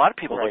 And a lot of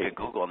people look at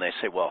Google and they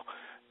say, well,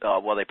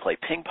 they play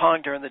ping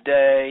pong during the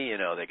day. You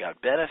know, they got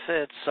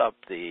benefits up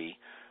the,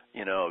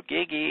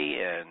 gigi,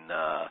 and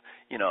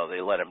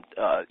they let them,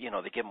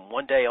 they give them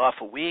 1 day off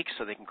a week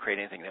so they can create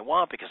anything they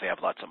want because they have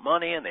lots of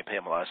money and they pay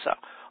them a lot of stuff.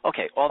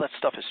 Okay, all that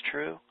stuff is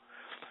true,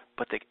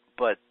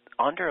 but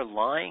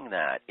underlying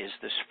that is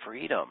this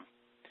freedom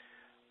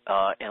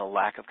and a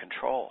lack of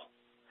control,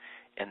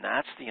 and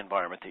that's the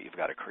environment that you've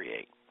got to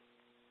create.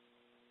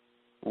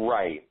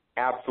 Right,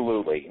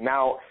 absolutely.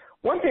 Now,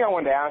 one thing I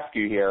wanted to ask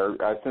you here,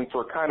 since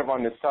we're kind of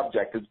on this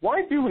subject, is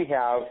why do we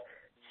have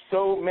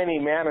so many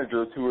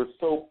managers who are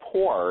so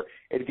poor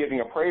at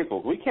giving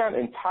appraisals? We can't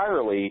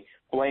entirely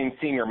blame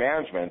senior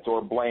management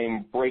or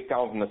blame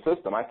breakdowns in the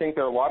system. I think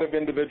there are a lot of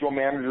individual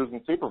managers and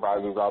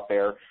supervisors out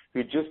there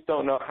who just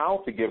don't know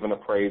how to give an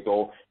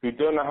appraisal, who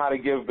don't know how to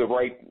give the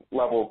right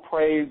level of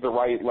praise, the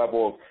right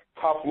level of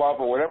tough love,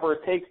 or whatever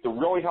it takes to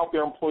really help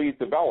their employees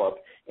develop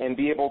and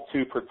be able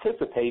to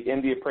participate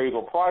in the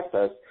appraisal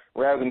process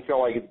rather than feel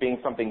like it's being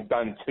something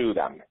done to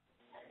them.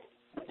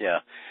 Yeah.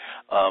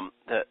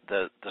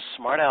 The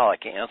smart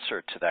aleck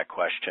answer to that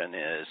question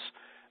is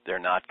they're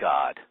not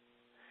God.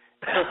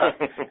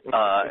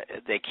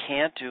 They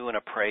can't do an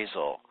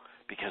appraisal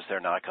because they're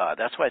not God.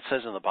 That's why it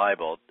says in the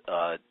Bible,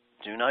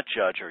 do not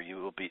judge or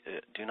you will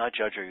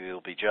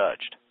be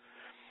judged.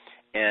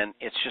 And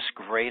it's just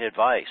great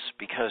advice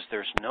because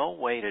there's no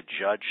way to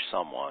judge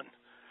someone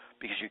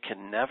because you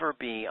can never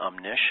be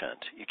omniscient.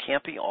 You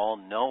can't be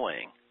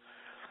all-knowing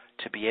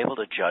to be able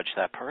to judge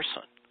that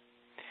person.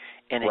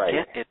 And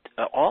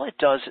all it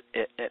does,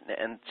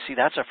 and see,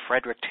 that's a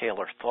Frederick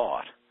Taylor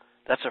thought.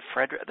 That's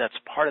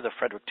part of the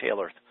Frederick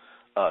Taylor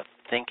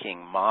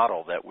thinking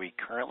model that we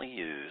currently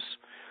use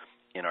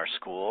in our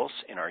schools,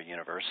 in our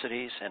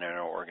universities, and in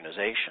our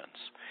organizations.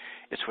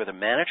 It's where the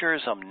manager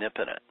is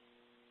omnipotent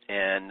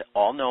and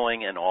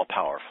all-knowing and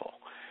all-powerful.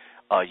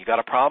 You got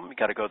a problem? You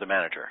got to go to the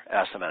manager.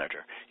 Ask the manager.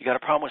 You got a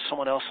problem with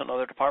someone else in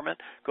another department?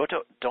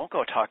 Don't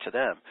go talk to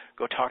them.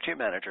 Go talk to your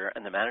manager,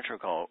 and the manager will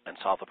go and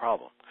solve the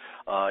problem.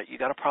 You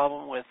got a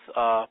problem with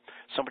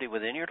somebody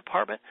within your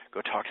department?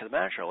 Go talk to the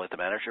manager. Let the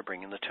manager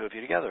bring in the two of you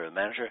together.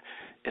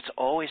 It's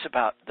always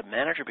about the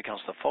manager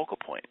becomes the focal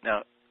point.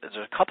 Now, there's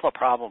a couple of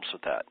problems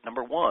with that.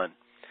 Number one,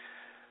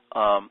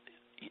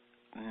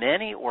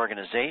 many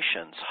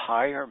organizations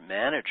hire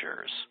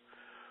managers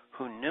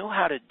who knew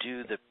how to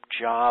do the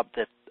job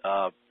that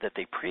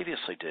they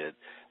previously did.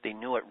 They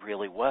knew it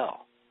really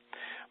well.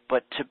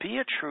 But to be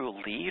a true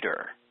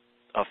leader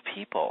of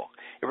people,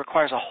 it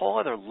requires a whole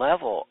other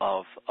level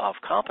of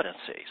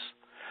competencies.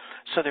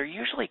 So they're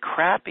usually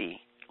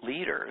crappy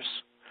leaders,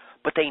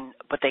 but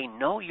they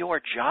know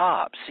your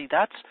job. See,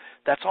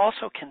 that's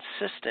also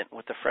consistent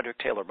with the Frederick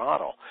Taylor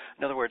model.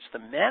 In other words, the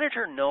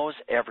manager knows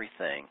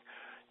everything.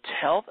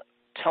 Tell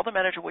the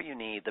manager what you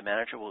need. The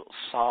manager will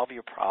solve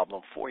your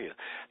problem for you.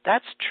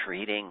 That's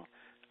treating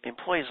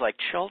employees like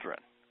children.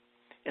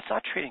 It's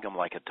not treating them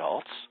like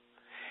adults.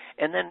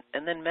 And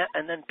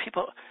then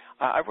people.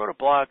 I wrote a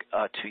blog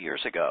 2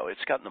 years ago.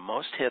 It's gotten the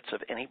most hits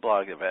of any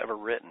blog I've ever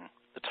written.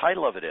 The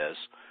title of it is,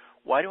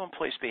 "Why do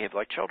employees behave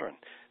like children?"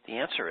 The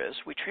answer is,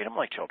 we treat them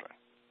like children.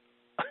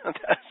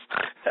 that's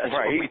right.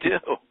 what we do.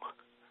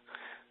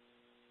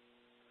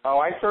 Oh,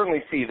 I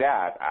certainly see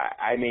that.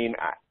 I mean,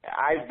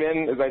 I've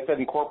been, as I said,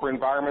 in corporate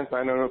environments.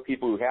 I know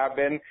people who have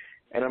been,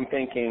 and I'm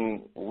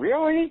thinking,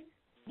 really?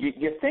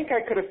 You think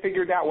I could have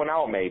figured that one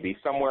out maybe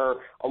somewhere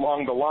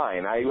along the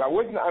line? I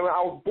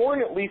was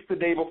born at least the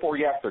day before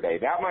yesterday.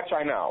 That much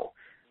I know.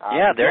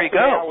 Yeah, there you go.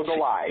 I was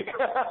alive.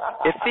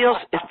 It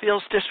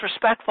feels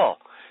disrespectful.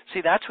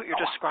 See, that's what you're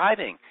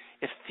describing.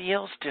 It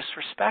feels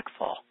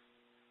disrespectful.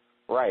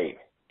 Right.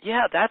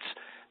 Yeah,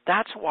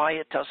 that's why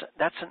it doesn't.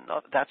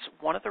 That's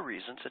one of the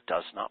reasons it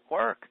does not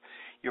work.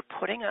 You're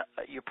putting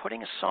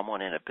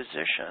someone in a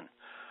position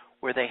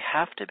where they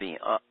have to be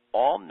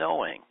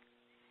all-knowing,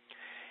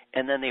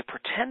 and then they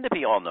pretend to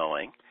be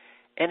all-knowing,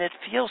 and it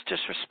feels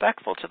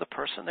disrespectful to the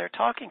person they're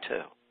talking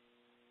to.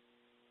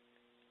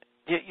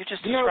 You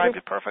just described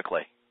it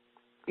perfectly.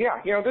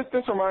 Yeah,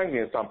 this reminds me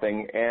of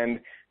something, and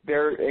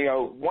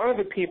one of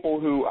the people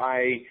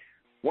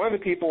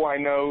I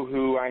know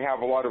who I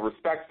have a lot of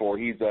respect for.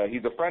 He's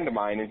a friend of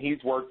mine, and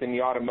he's worked in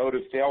the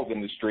automotive sales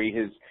industry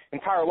his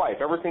entire life.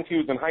 Ever since he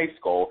was in high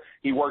school,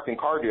 he worked in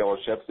car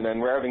dealerships, and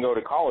then rather than go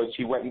to college,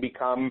 he went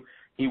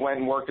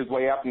and worked his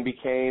way up and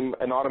became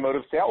an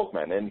automotive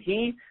salesman. And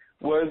he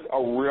was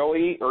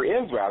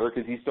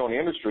because he's still in the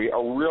industry,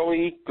 a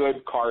really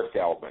good car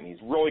salesman.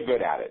 He's really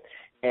good at it.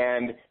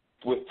 And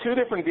with 2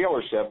 different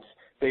dealerships,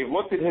 they've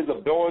looked at his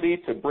ability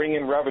to bring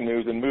in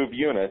revenues and move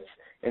units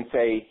and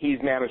say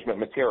he's management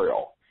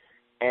material.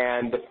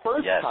 And the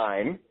first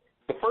time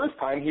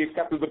he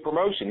accepted the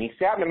promotion, he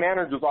sat in the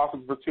manager's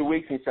office for 2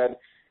 weeks and he said,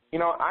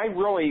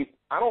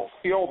 I don't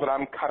feel that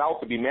I'm cut out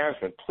to be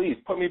management. Please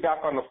put me back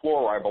on the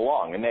floor where I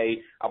belong. And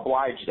they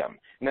obliged him.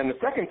 And then the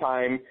second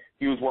time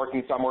he was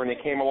working somewhere and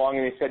they came along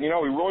and they said, we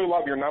really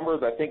love your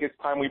numbers. I think it's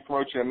time we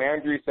promote you to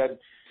manager. He said,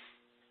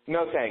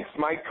 no thanks.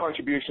 My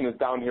contribution is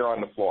down here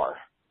on the floor.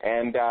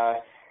 And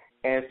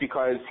it's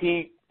because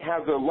he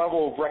has a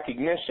level of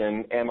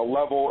recognition and a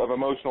level of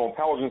emotional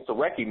intelligence to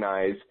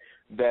recognize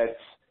that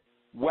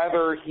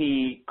whether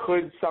he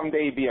could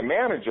someday be a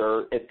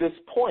manager, at this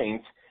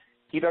point,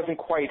 he doesn't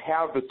quite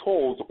have the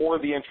tools or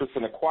the interest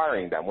in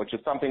acquiring them, which is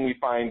something we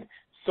find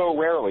so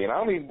rarely. And I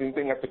don't even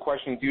think that's the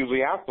question that's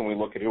usually asked when we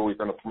look at who we're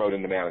going to promote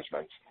into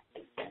management.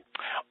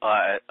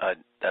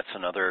 That's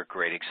another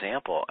great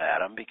example,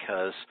 Adam,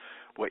 because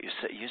what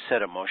you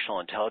said emotional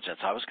intelligence.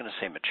 I was going to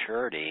say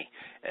maturity,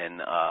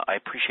 and I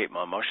appreciate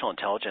emotional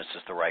intelligence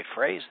is the right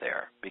phrase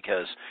there,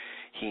 because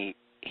he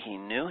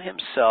knew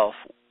himself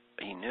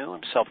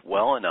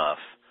well enough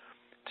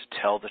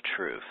to tell the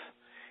truth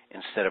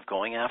instead of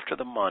going after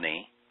the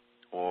money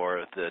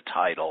or the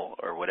title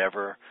or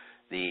whatever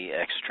the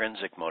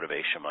extrinsic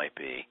motivation might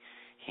be.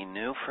 He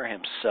knew for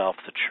himself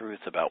the truth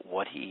about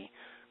what he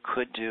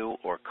could do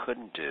or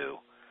couldn't do,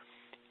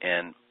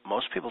 and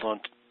most people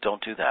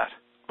don't do that.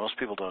 Most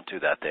people don't do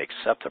that. They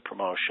accept the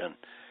promotion,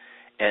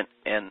 and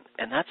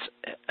that's,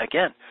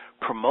 again,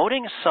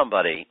 promoting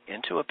somebody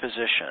into a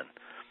position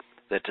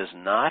that does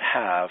not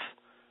have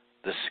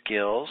the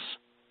skills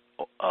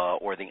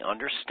or the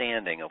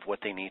understanding of what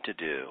they need to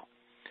do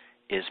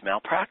is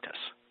malpractice.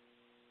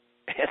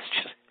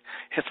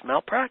 It's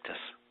malpractice.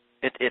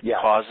 It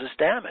causes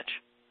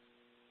damage.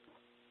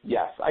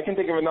 Yes, I can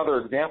think of another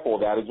example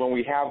of that is when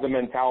we have the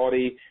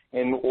mentality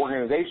in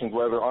organizations,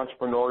 whether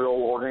entrepreneurial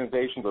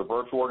organizations or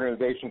virtual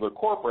organizations or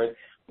corporate,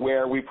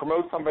 where we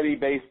promote somebody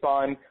based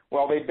on,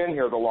 well, they've been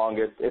here the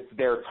longest, it's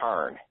their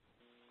turn.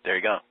 There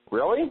you go.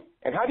 Really?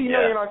 And how do you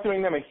know you're not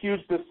doing them a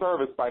huge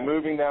disservice by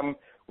moving them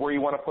where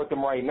you want to put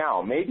them right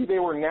now? Maybe they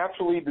were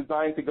naturally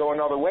designed to go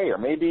another way, or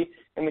maybe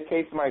in the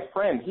case of my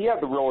friend, he had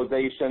the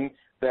realization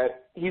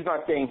that he's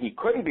not saying he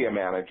couldn't be a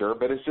manager,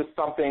 but it's just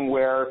something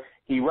where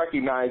he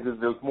recognizes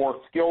there's more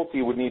skills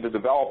he would need to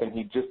develop, and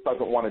he just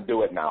doesn't want to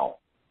do it now.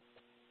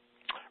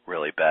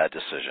 Really bad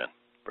decision.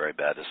 Very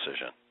bad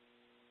decision.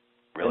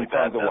 Really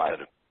bad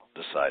method of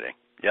deciding.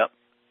 Yep.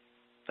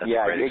 That's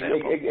a great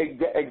example.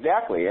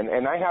 Exactly.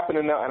 And I happen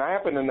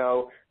to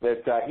know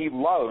that he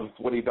loves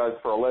what he does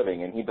for a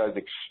living, and he does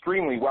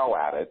extremely well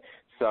at it.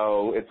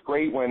 So it's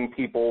great when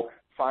people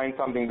find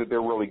something that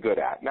they're really good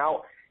at.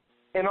 Now,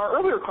 in our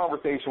earlier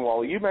conversation,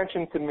 Wally, you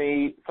mentioned to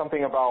me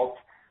something about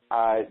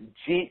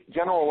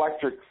General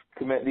Electric's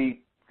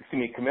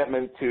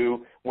commitment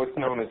to what's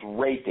known as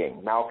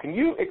raking. Now, can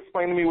you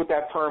explain to me what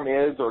that term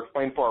is, or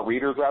explain for our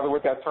readers, rather,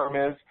 what that term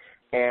is,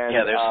 and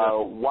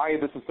why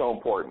this is so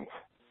important?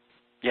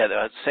 Yeah,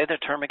 say the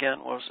term again.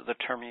 What was the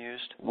term you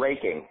used?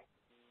 Raking.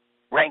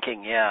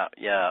 Ranking, yeah.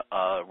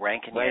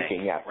 Rank and Ranking,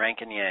 yank. yes.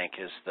 Rank and yank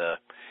is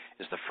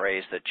the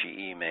phrase that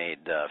GE made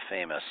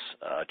famous.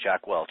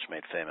 Jack Welch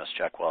made famous.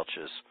 Jack Welch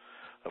is,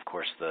 of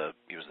course,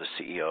 he was the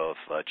CEO of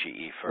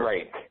GE for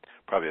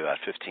probably about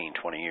 15,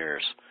 20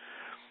 years,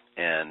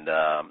 and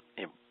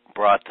he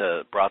brought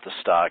the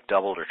stock,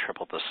 doubled or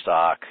tripled the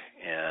stock,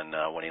 and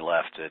when he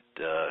left, it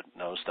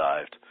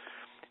nosedived.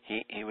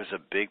 He was a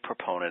big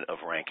proponent of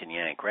rank and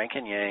yank. Rank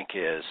and yank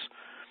is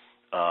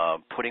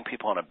putting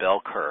people on a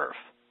bell curve.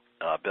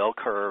 Bell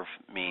curve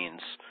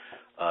means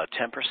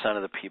 10%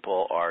 of the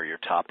people are your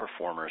top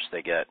performers.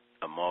 They get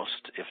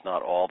most, if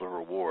not all, the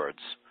rewards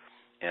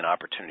and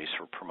opportunities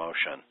for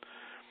promotion.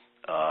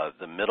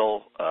 The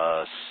middle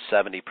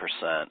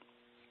 70%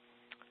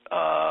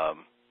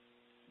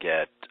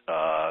 get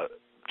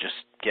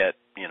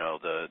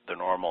the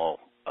normal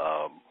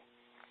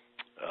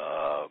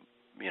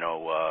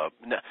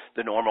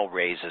the normal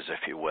raises, if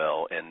you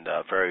will, and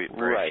very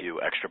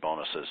few extra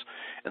bonuses.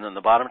 And then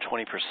the bottom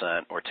 20%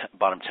 or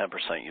bottom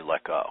 10% you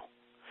let go.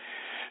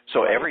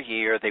 So every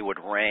year they would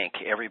rank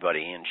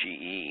everybody in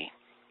GE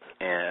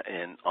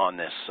on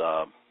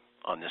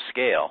this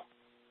scale,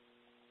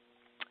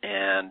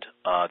 and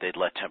they'd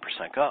let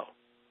 10% go,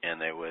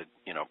 and they would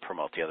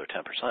promote the other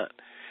 10%.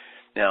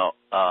 Now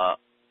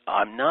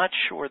I'm not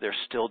sure they're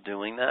still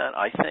doing that.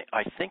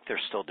 I think they're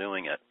still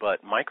doing it,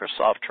 but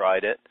Microsoft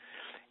tried it,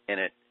 and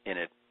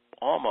it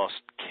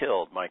almost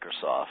killed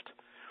Microsoft.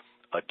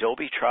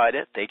 Adobe tried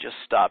it; they just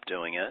stopped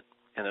doing it.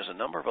 And there's a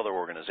number of other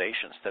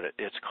organizations that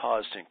it's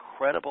caused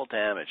incredible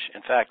damage.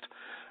 In fact,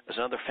 there's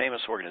another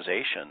famous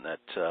organization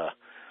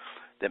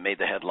that made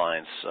the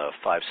headlines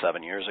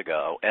 5-7 years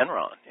ago.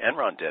 Enron.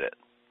 Enron did it,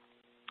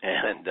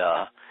 and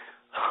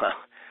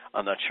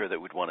I'm not sure that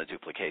we'd want to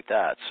duplicate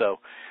that. So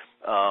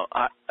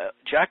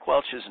Jack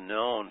Welch is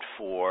known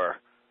for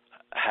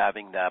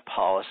having that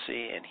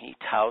policy, and he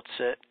touts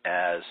it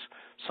as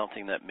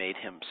something that made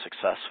him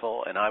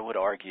successful. And I would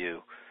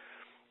argue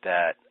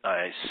that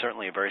he's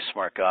certainly a very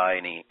smart guy,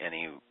 and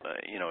he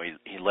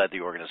led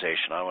the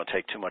organization. I don't want to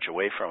take too much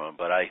away from him,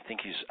 but I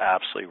think he's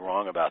absolutely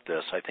wrong about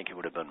this. I think he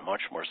would have been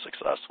much more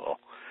successful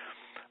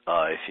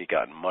if he'd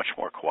gotten much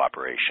more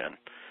cooperation,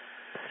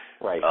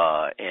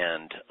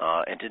 and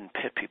didn't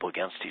pit people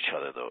against each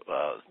other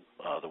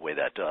the way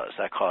that does.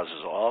 That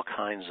causes all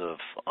kinds of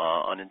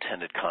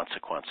unintended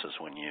consequences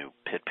when you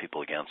pit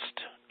people against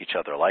each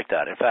other like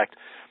that. In fact,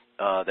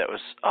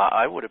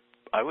 I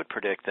would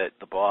predict that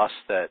the boss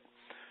that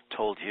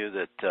told you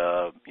that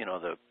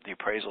the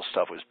appraisal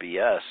stuff was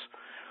BS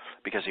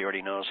because he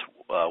already knows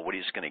what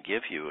he's going to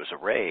give you as a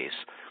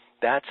raise.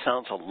 That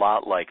sounds a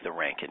lot like the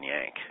rank and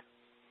yank.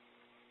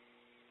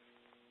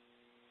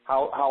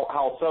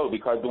 How so?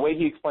 Because the way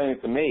he explained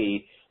it to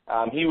me,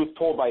 he was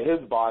told by his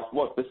boss,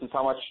 look, this is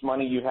how much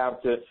money you have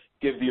to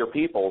give to your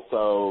people,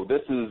 so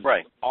this is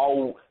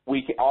all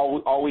we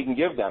can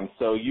give them.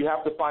 So you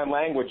have to find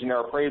language in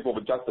their appraisal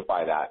to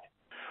justify that.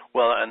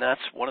 Well, and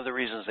that's one of the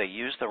reasons they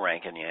use the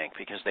rank and yank,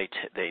 because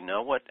they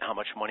know how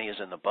much money is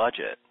in the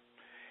budget,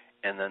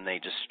 and then they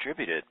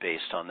distribute it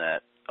based on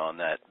that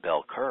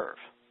bell curve.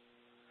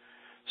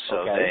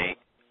 So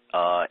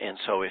and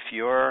so if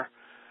you're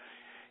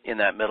in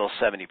that middle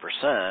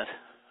 70%,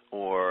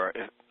 or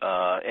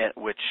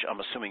which I'm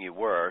assuming you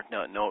were,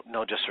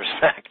 no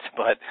disrespect,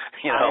 but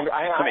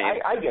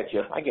I get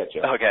you.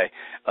 Okay,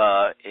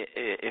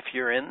 if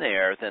you're in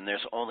there, then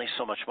there's only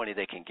so much money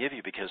they can give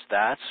you, because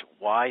that's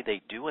why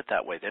they do it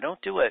that way. They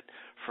don't do it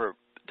for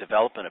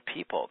development of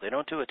people. They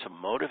don't do it to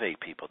motivate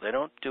people. They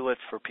don't do it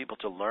for people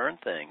to learn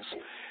things.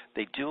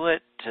 They do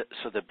it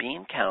so the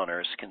bean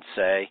counters can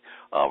say,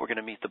 oh, we're going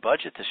to meet the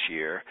budget this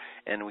year,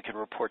 and we can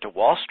report to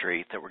Wall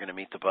Street that we're going to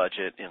meet the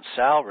budget in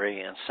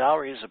salary, and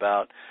salary is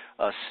about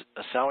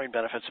salary and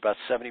benefits about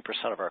 70%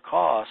 of our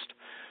cost.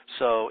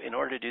 So in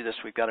order to do this,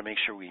 we've got to make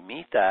sure we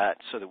meet that,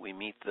 so that we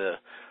meet the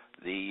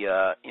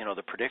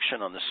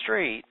prediction on the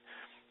street.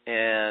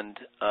 And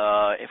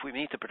if we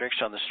meet the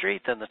prediction on the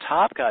street, then the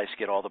top guys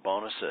get all the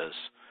bonuses,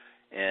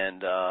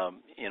 and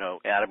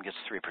Adam gets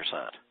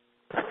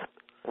 3%.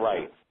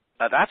 Right.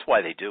 That's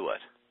why they do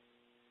it.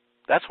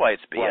 That's why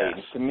it's BS.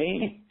 Right.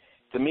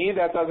 To me,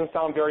 that doesn't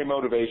sound very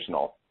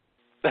motivational.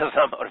 That's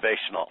not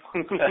motivational.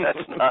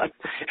 That's not.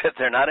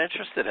 They're not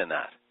interested in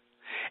that,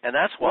 and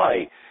that's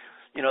why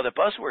the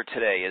buzzword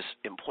today is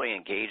employee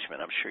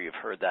engagement. I'm sure you've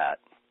heard that.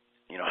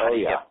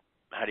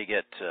 How do you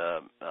get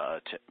to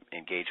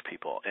engage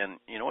people? And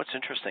what's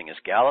interesting is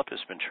Gallup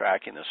has been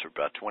tracking this for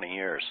about 20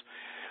 years.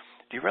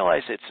 Do you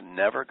realize it's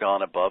never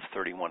gone above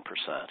 31%?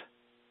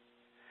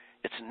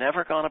 It's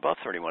never gone above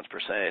 31%.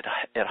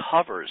 It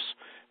hovers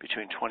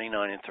between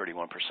 29 and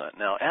 31%.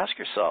 Now, ask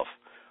yourself,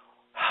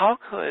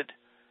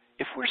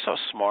 if we're so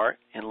smart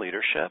in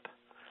leadership,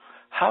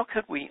 how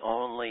could we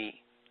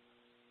only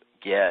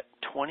get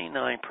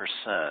 29%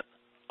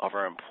 of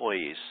our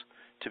employees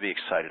to be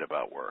excited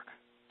about work?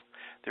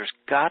 There's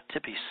got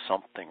to be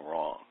something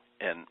wrong.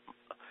 And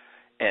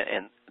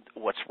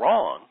what's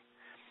wrong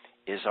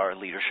is our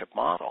leadership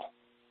model.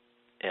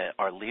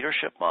 Our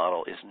leadership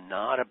model is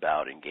not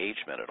about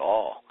engagement at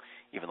all.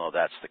 even though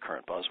that's the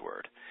current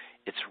buzzword.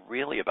 It's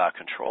really about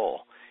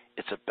control.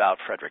 It's about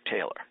Frederick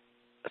Taylor.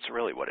 That's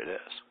really what it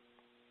is.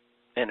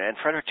 And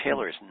Frederick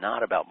Taylor is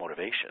not about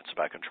motivation. It's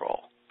about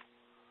control.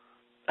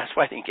 That's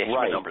why the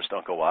engagement numbers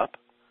don't go up.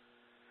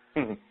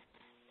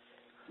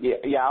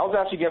 Yeah, I was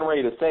actually getting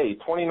ready to say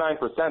 29%.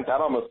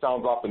 That almost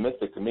sounds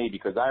optimistic to me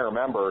because I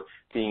remember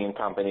being in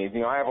companies.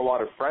 I have a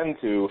lot of friends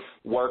who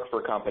work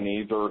for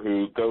companies or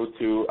who go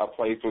to a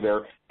place where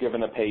they're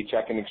given a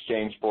paycheck in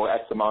exchange for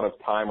X amount of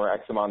time or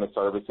X amount of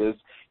services.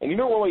 And you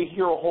don't really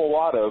hear a whole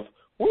lot of,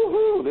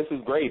 woohoo, this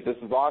is great, this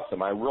is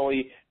awesome. I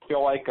really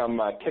feel like I'm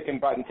kicking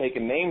butt and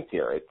taking names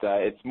here.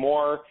 It's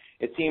more,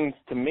 it seems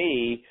to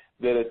me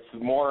that it's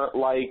more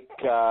like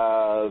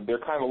they're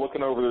kind of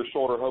looking over their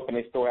shoulder hoping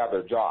they still have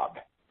their job.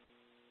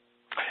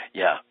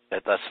 Yeah,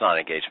 that's not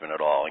engagement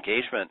at all.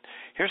 Engagement,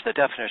 here's the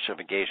definition of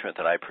engagement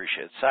that I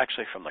appreciate. It's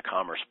actually from the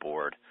Commerce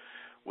Board,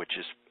 which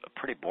is a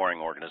pretty boring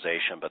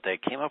organization, but they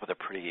came up with a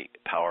pretty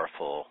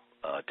powerful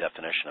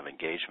definition of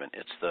engagement.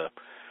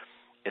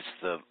 It's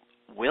the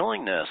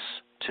willingness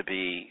to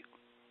be,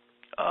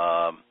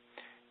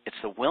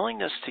 it's the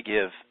willingness to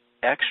give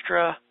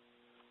extra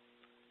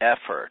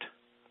effort,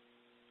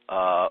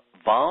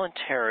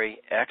 voluntary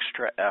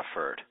extra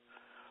effort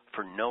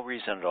for no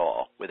reason at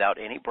all, without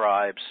any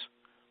bribes,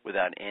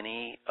 without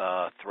any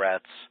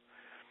threats.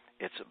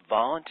 It's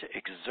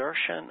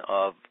exertion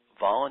of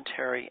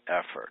voluntary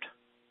effort.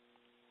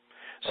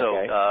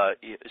 So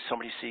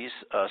somebody sees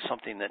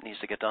something that needs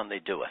to get done, they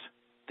do it.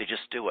 They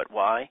just do it.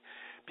 Why?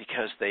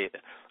 Because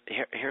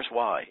here's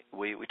why.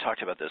 We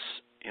talked about this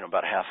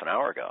about half an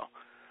hour ago.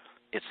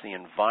 It's the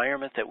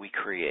environment that we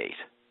create.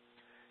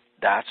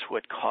 That's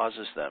what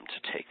causes them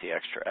to take the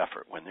extra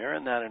effort. When they're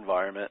in that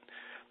environment,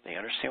 they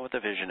understand what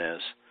the vision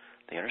is.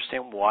 They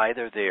understand why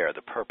they're there,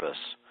 the purpose.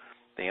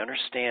 They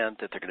understand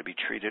that they're going to be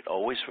treated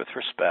always with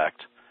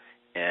respect,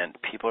 and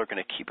people are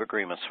going to keep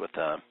agreements with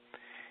them.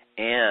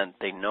 And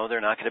they know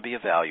they're not going to be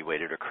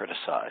evaluated or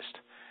criticized.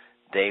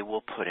 They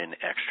will put in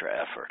extra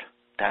effort.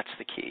 That's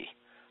the key.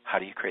 How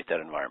do you create that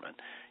environment?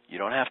 You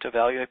don't have to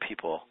evaluate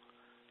people.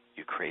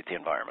 You create the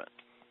environment.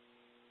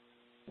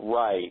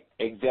 Right,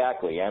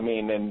 exactly. I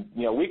mean, and,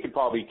 we could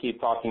probably keep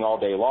talking all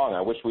day long.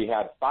 I wish we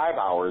had 5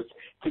 hours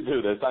to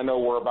do this. I know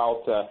we're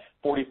about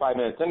 45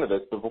 minutes into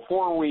this, but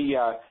before we,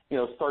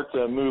 start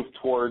to move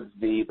towards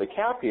the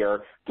cap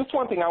here, just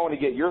one thing I want to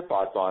get your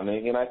thoughts on,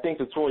 and I think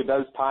this really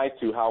does tie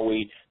to how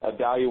we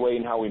evaluate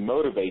and how we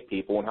motivate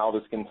people and how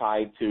this can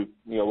tie to,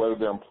 whether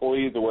they're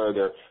employees or whether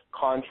they're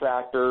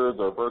contractors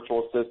or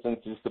virtual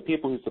assistants, just the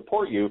people who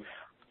support you.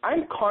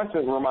 I'm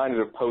constantly reminded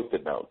of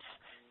Post-it notes.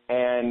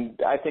 And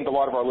I think a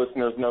lot of our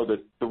listeners know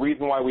that the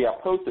reason why we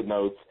have Post-it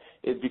notes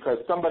is because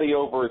somebody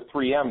over at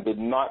 3M did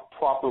not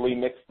properly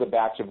mix the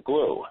batch of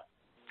glue.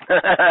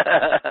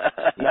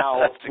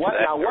 Now, what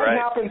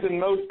happens in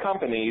most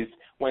companies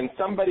when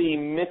somebody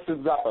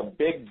mixes up a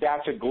big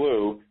batch of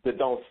glue that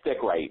don't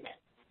stick right?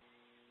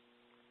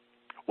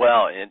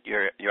 Well,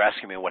 you're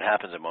asking me what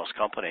happens in most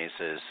companies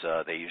is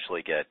they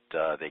usually get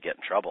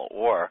in trouble,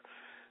 or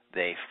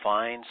they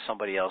find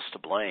somebody else to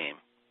blame.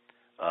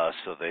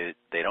 So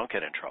they don't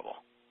get in trouble.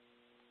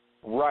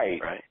 Right.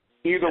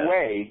 Either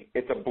way,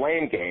 it's a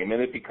blame game, and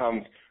it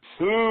becomes,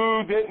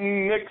 who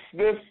didn't mix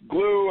this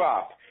glue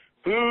up?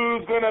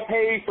 Who's going to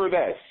pay for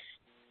this?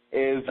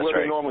 Is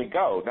where they normally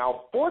go.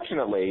 Now,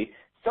 fortunately,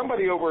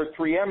 somebody over at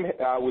 3M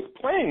was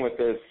playing with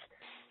this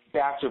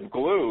batch of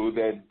glue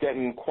that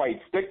didn't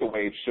quite stick the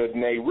way it should,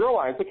 and they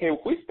realized, okay, if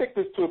we stick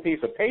this to a piece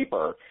of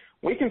paper,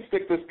 we can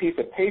stick this piece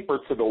of paper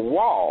to the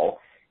wall,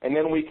 and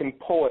then we can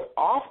pull it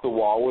off the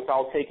wall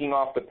without taking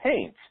off the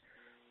paint.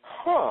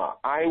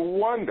 I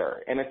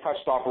wonder. And it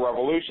touched off a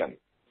revolution.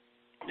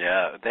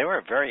 Yeah, they were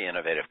a very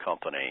innovative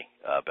company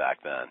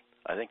back then.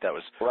 I think that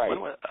was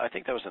I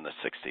think that was in the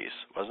 60s,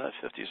 wasn't it?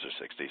 50s or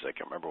 60s? I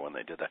can't remember when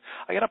they did that.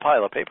 I got a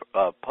pile of paper,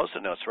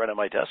 Post-it notes right on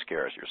my desk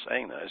here as you're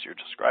saying that, as you're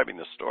describing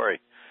this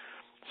story.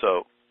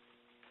 So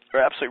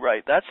you're absolutely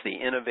right. That's the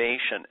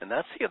innovation, and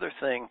that's the other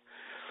thing.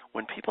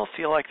 When people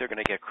feel like they're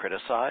going to get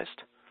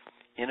criticized,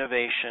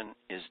 innovation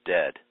is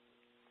dead.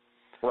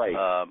 Right.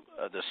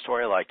 The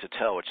story I like to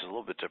tell, which is a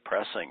little bit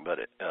depressing, but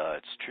it's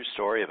a true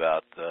story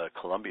about the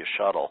Columbia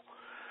shuttle.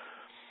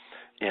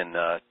 In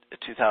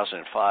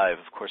 2005,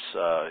 of course,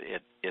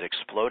 it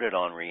exploded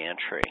on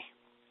reentry,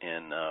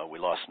 and we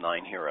lost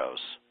 9 heroes.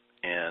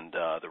 And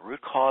the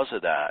root cause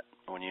of that,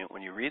 when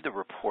you read the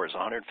report, it's a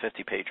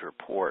 150-page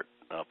report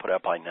put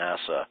out by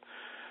NASA.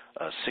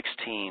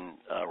 16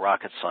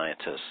 rocket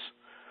scientists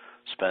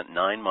spent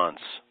 9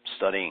 months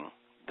studying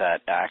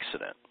that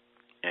accident,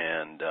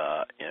 and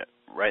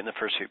right in the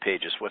first few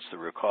pages, what's the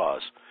root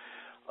cause?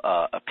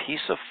 A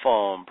piece of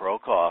foam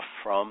broke off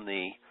from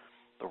the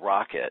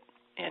rocket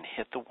and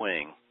hit the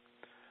wing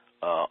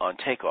on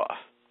takeoff,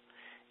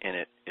 and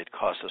it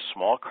caused a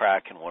small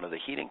crack in one of the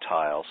heating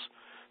tiles,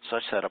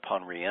 such that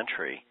upon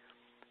reentry,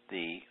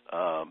 the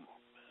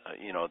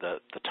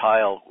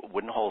tile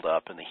wouldn't hold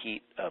up, and the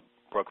heat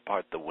broke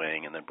apart the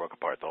wing, and then broke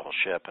apart the whole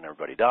ship, and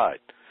everybody died.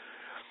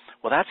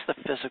 Well, that's the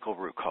physical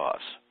root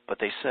cause. But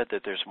they said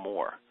that there's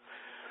more.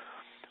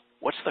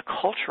 What's the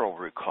cultural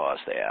root cause,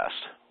 they asked.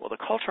 Well, the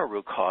cultural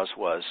root cause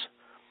was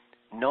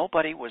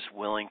nobody was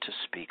willing to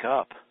speak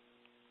up.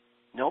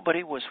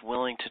 Nobody was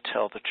willing to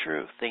tell the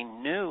truth. They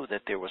knew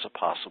that there was a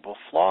possible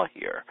flaw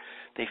here.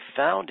 They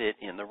found it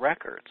in the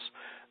records.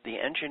 The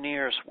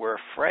engineers were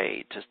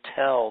afraid to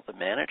tell the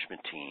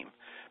management team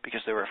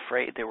because they were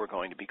afraid they were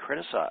going to be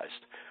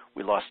criticized.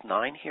 We lost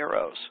 9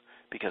 heroes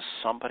because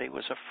somebody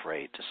was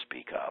afraid to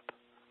speak up.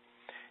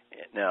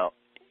 Now,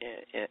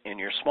 in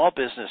your small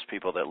business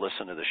people that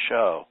listen to the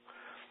show,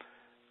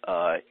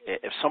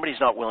 if somebody's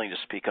not willing to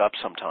speak up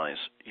sometimes,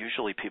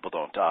 usually people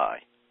don't die.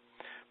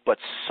 But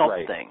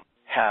something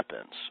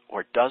happens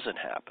or doesn't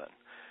happen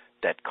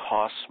that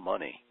costs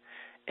money,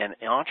 and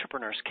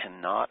entrepreneurs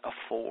cannot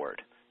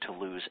afford to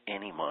lose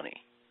any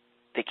money.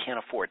 They can't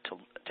afford to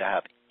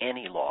have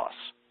any loss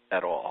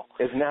at all.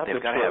 Isn't that They've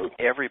the got to truth?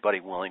 have everybody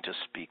willing to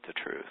speak the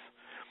truth.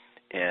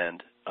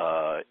 And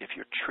if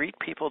you treat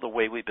people the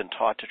way we've been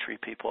taught to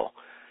treat people,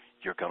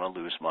 you're going to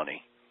lose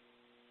money.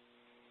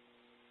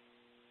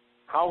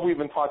 How have we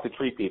been taught to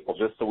treat people,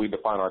 just so we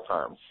define our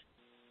terms?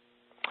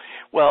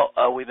 Well,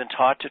 we've been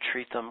taught to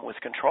treat them with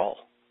control.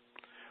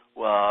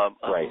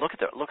 Right.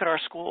 Look at our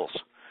schools.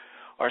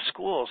 Our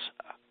schools,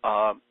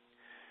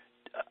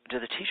 do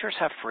the teachers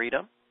have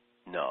freedom?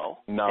 No.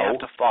 No. They have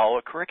to follow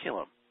a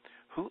curriculum.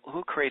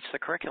 Who creates the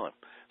curriculum?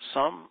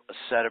 Some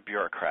set of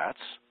bureaucrats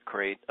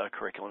create a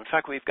curriculum. In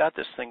fact, we've got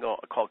this thing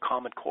called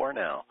Common Core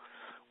now,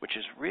 which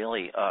is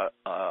really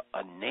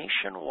a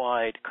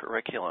nationwide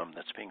curriculum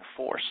that's being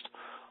forced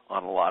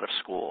on a lot of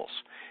schools.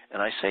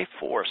 And I say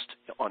forced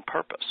on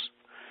purpose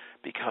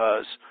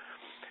because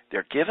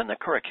they're given the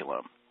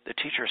curriculum. The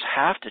teachers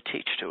have to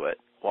teach to it.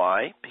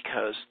 Why?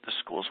 Because the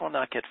schools will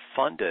not get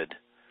funded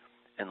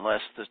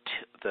unless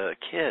the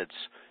kids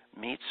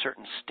meet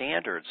certain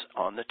standards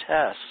on the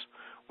tests,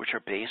 which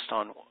are based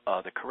on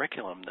the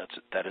curriculum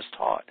that is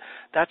taught.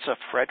 That's a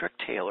Frederick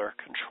Taylor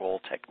control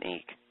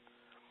technique.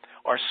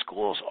 Our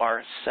schools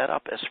are set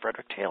up as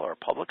Frederick Taylor. Our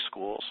public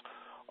schools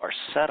are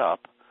set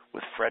up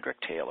with Frederick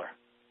Taylor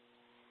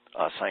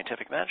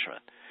scientific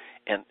management,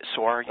 and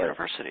so are our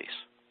universities.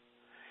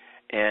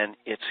 And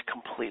it's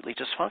completely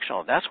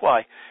dysfunctional. That's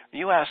why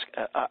you ask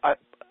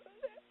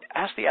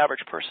the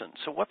average person,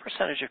 so what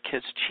percentage of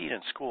kids cheat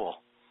in school?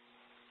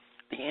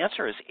 The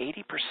answer is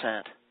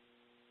 80%.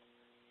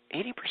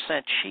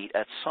 80% cheat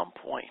at some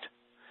point.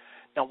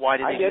 Now, why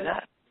did they do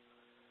that?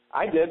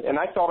 I did, and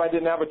I felt I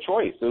didn't have a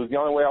choice. It was the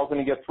only way I was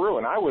going to get through,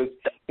 and I was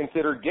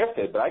considered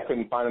gifted, but I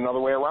couldn't find another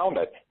way around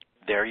it.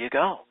 There you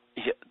go.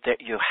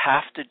 You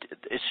have to.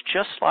 It's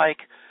just like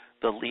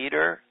the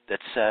leader that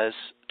says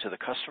to the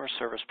customer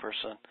service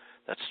person,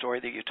 that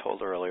story that you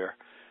told earlier,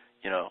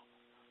 you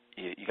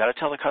got to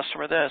tell the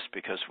customer this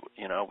because,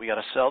 we got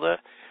to sell that.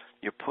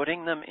 You're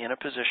putting them in a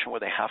position where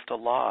they have to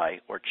lie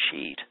or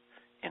cheat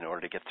in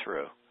order to get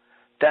through.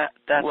 That's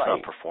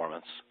not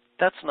performance.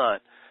 That's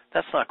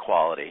not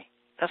quality.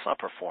 That's not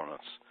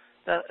performance.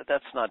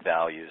 That's not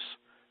values.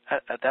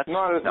 That's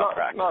not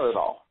practice. Not at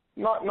all.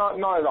 Not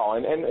at all.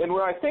 And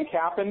what I think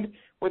happened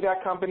with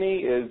that company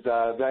is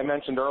that I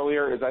mentioned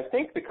earlier is I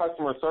think the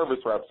customer service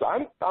reps.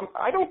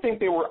 I don't think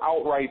they were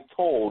outright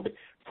told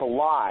to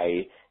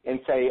lie and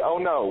say, oh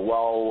no,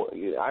 well,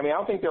 I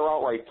don't think they were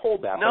outright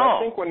told that. No. But I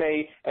think when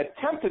they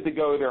attempted to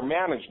go to their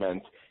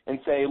management and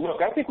say,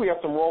 look, I think we have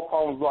some real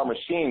problems with our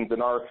machines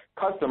and our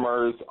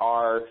customers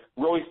are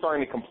really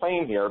starting to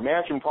complain here.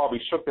 Management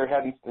probably shook their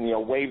head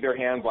and, waved their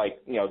hands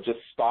like, just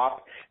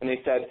stop. And they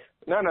said,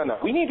 no.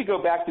 We need to go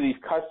back to these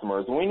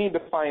customers and we need to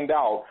find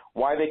out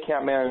why they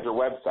can't manage their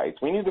websites.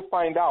 We need to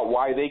find out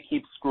why they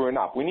keep screwing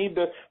up. We need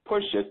to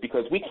push this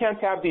because we can't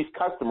have these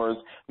customers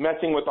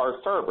messing with our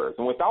servers.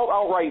 And without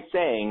outright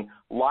saying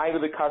lie to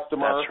the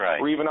customer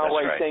or even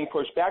outright saying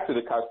push back to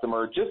the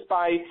customer, just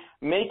by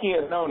making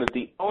it known that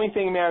the only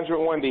thing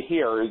management wanted to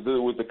hear is that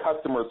it was the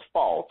customer's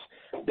fault,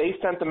 they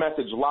sent the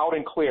message loud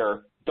and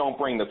clear, don't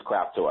bring this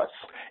crap to us.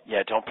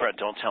 Yeah, don't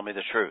tell me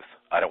the truth.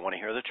 I don't want to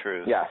hear the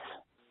truth. Yes.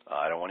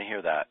 I don't want to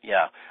hear that.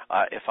 Yeah,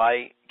 if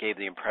I gave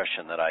the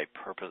impression that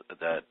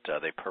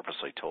they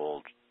purposely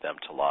told them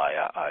to lie,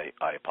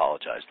 I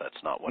apologize.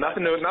 That's not what.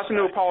 Nothing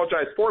to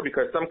apologize for,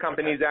 because some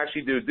companies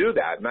actually do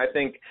that, and I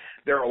think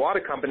there are a lot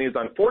of companies,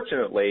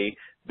 unfortunately,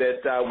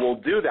 that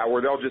will do that,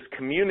 where they'll just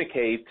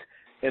communicate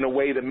in a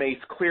way that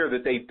makes clear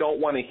that they don't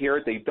want to hear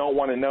it, they don't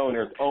want to know, and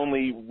there's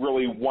only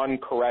really one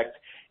correct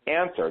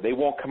answer. They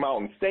won't come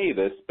out and say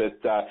this,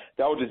 but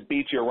they'll just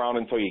beat you around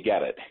until you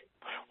get it.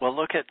 Well,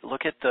 look at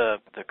the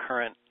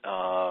current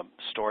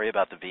story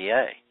about the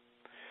VA.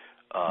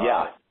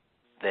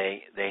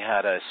 They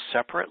had a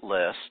separate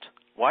list.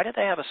 Why did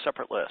they have a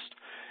separate list?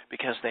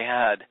 Because they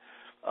had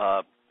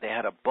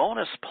a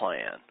bonus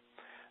plan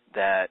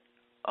that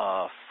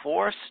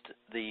forced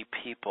the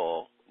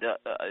people.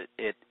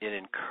 It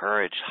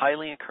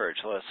highly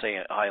encouraged. Let's say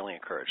highly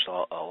encouraged.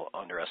 I'll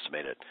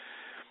underestimate it.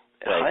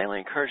 It highly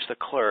encouraged the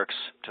clerks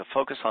to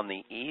focus on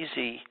the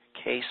easy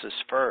cases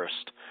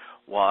first.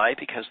 Why?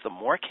 Because the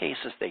more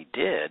cases they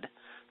did,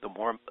 the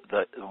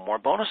more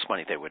bonus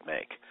money they would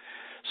make.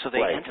 So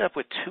they ended up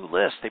with two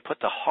lists. They put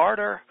the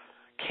harder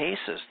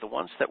cases, the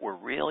ones that were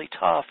really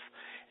tough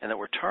and that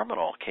were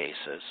terminal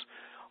cases,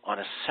 on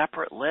a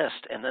separate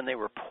list, and then they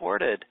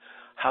reported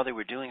how they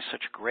were doing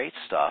such great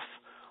stuff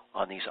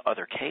on these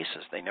other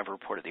cases. They never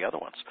reported the other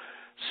ones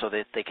so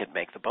that they could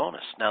make the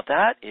bonus. Now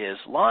that is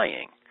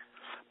lying,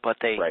 but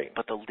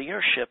but the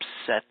leadership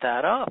set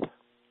that up.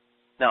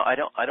 Now I'm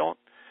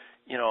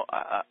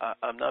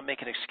not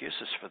making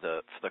excuses for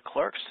the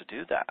clerks to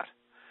do that,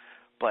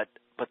 but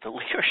the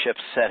leadership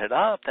set it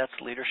up. That's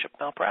leadership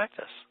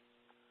malpractice.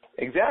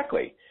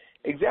 Exactly.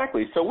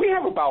 So we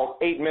have about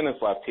 8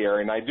 minutes left here,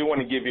 and I do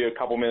want to give you a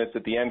couple minutes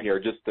at the end here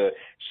just to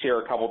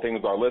share a couple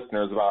things with our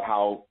listeners about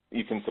how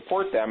you can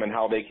support them and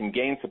how they can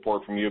gain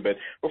support from you. But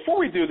before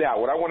we do that,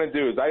 what I want to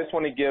do is I just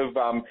want to give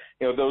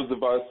those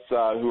of us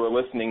who are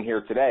listening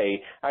here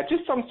today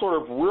just some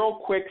sort of real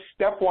quick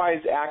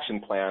stepwise action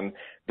plan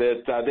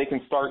that they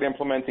can start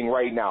implementing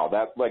right now.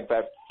 That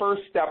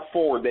first step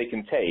forward they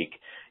can take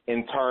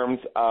in terms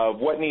of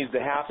what needs to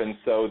happen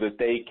so that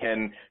they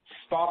can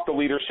stop the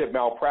leadership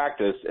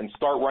malpractice and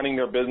start running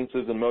their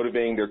businesses and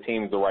motivating their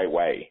teams the right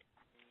way.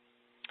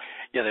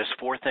 Yeah, there's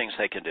 4 things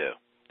they can do.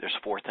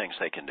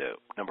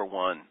 Number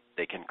 1,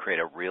 they can create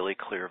a really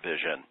clear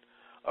vision,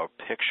 a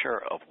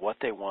picture of what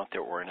they want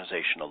their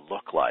organization to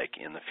look like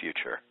in the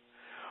future.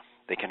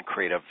 They can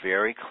create a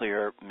very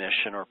clear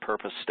mission or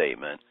purpose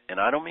statement, and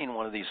I don't mean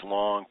one of these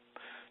long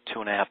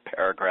 2.5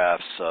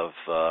 paragraphs of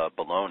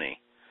baloney.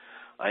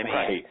 I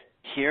mean,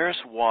 here's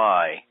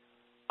why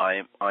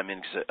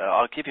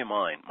I'll give you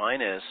mine.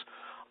 Mine is,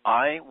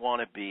 I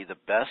want to be the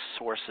best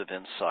source of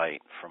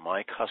insight for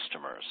my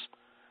customers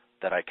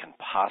that I can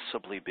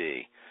possibly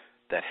be,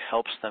 that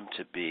helps them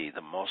to be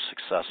the most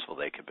successful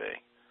they could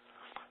be.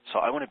 So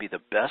I want to be the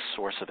best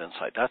source of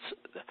insight.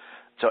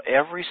 So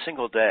every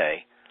single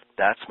day,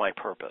 that's my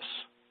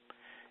purpose.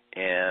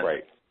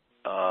 And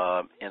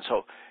and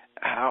so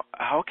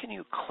how can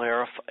you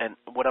clarify? And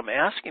what I'm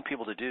asking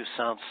people to do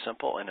sounds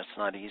simple, and it's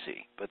not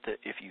easy. But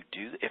if you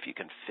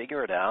can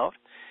figure it out,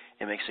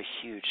 it makes a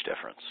huge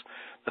difference.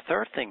 The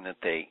third thing that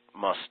they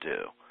must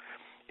do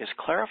is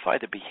clarify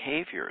the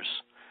behaviors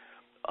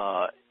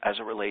as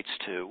it relates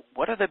to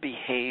what are the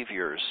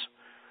behaviors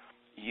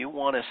you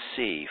want to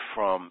see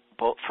from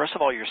both, first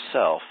of all,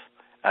 yourself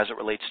as it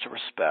relates to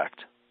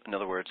respect. In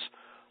other words,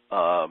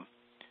 no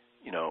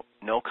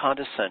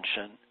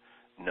condescension,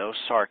 no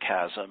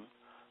sarcasm.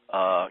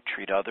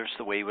 Treat others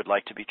the way you would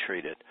like to be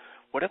treated.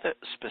 What are the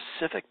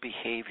specific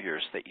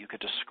behaviors that you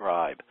could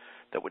describe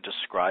that would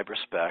describe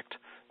respect,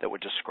 that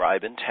would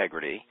describe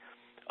integrity,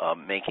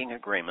 making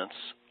agreements,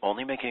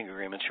 only making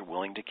agreements you're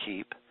willing to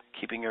keep,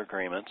 keeping your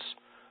agreements,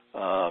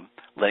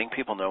 letting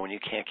people know when you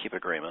can't keep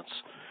agreements,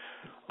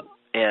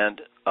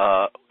 and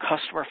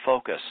customer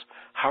focus.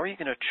 How are you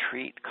going to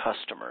treat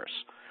customers,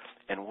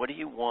 and what do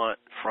you want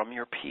from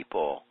your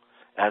people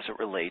as it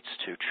relates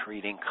to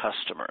treating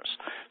customers?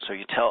 So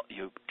you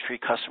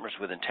treat customers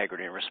with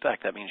integrity and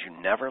respect. That means you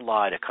never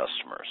lie to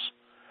customers,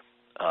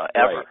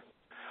 ever.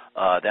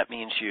 That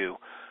means you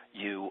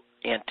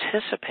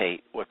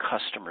anticipate what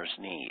customers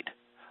need.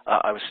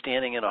 I was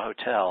standing in a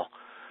hotel,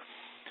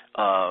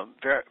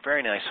 very,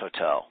 very nice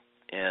hotel,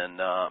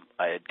 and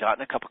I had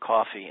gotten a cup of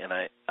coffee, and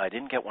I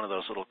didn't get one of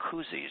those little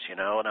koozies, and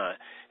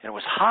it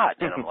was hot,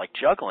 and I'm like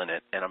juggling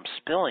it, and I'm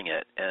spilling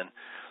it, and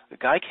the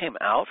guy came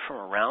out from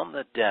around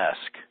the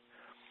desk.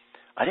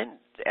 I didn't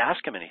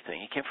ask him anything.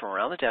 He came from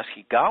around the desk.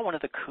 He got one of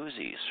the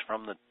koozies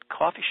from the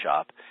coffee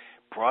shop,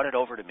 brought it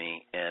over to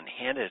me, and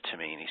handed it to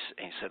me, and he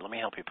said, "Let me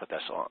help you put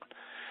this on."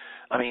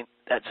 I mean,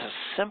 that's a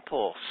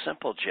simple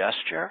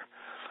gesture,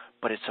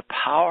 but it's a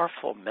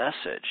powerful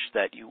message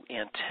that you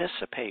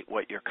anticipate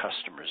what your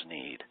customers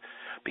need,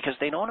 because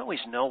they don't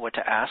always know what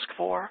to ask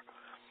for,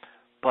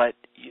 but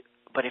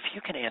if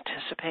you can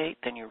anticipate,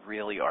 then you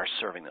really are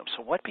serving them.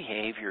 So what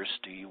behaviors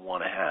do you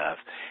want to have?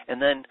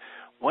 And then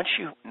once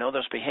you know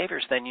those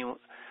behaviors, then you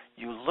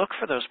look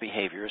for those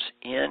behaviors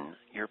in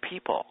your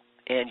people,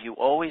 and you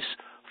always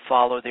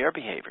follow their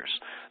behaviors.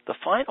 The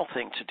final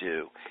thing to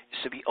do is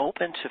to be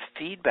open to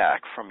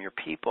feedback from your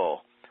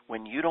people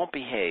when you don't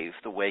behave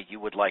the way you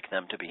would like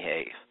them to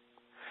behave,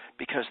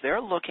 because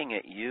they're looking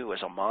at you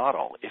as a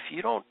model. If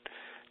you don't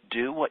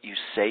do what you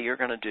say you're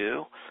going to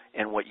do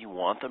and what you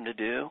want them to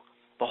do,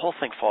 the whole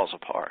thing falls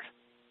apart.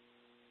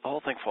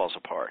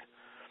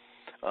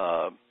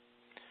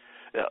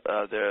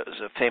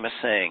 There's a famous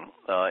saying,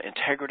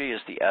 integrity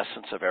is the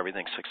essence of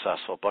everything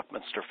successful.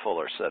 Buckminster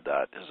Fuller said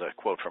that, is a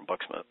quote from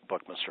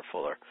Buckminster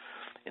Fuller.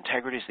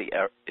 Integrity is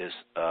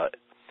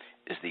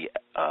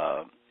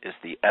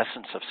the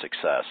essence of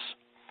success.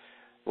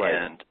 Right.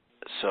 And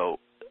so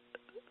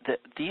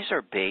these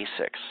are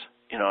basics,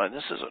 and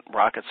this isn't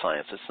rocket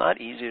science. It's not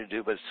easy to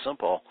do, but it's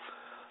simple.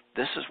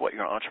 This is what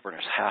your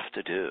entrepreneurs have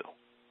to do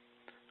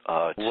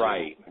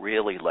to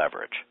really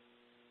leverage.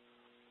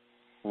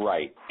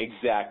 Right.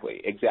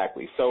 Exactly.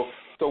 So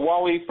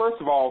Wally,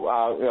 first of all,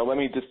 let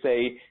me just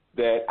say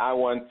that I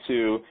want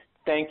to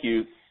thank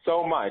you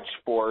so much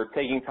for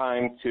taking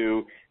time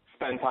to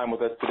spend time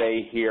with us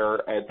today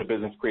here at the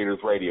Business Creators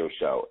Radio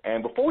Show.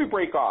 And before we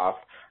break off,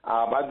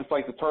 I'd just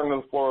like to turn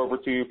the floor over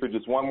to you for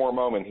just one more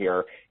moment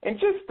here and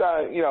just,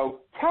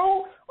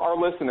 tell our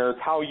listeners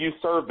how you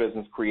serve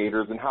business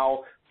creators and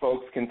how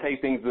folks can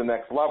take things to the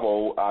next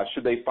level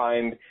should they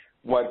find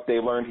what they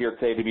learned here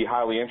today to be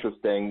highly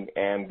interesting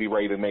and be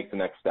ready to make the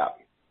next step.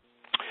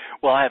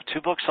 Well, I have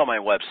 2 books on my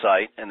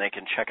website, and they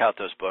can check out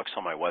those books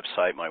on my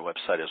website. My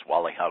website is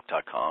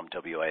wallyhauck.com,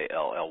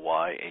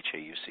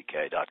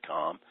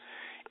 WALLYHAUCK.com.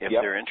 If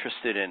they're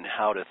interested in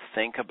how to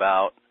think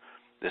about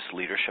this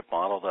leadership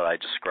model that I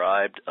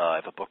described, I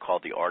have a book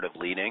called The Art of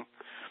Leading.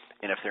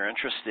 And if they're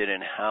interested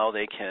in how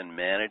they can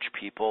manage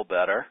people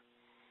better,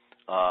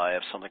 I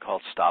have something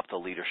called Stop the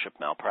Leadership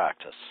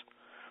Malpractice.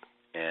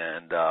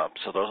 And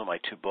so those are my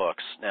 2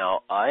 books.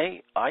 Now,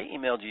 I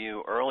emailed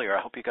you earlier.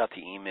 I hope you got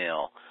the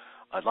email.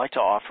 I'd like to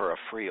offer a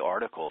free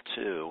article,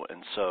 too.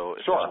 And so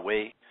if there's a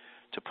way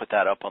to put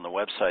that up on the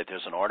website,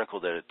 there's an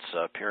article that's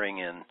appearing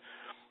in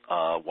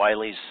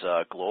Wiley's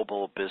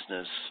Global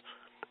Business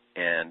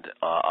and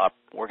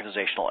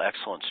Organizational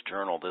Excellence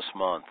Journal this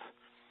month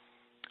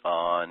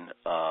on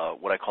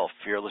what I call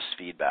fearless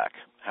feedback.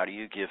 How do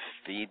you give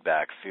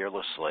feedback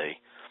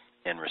fearlessly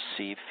and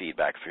receive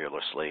feedback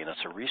fearlessly? And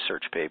it's a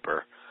research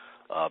paper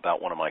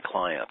about one of my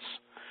clients.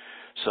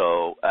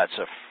 So that's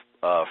a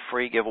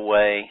free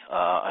giveaway.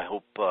 I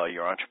hope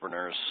your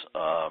entrepreneurs,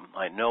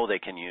 I know they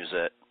can use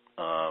it.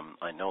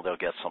 I know they'll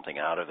get something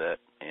out of it,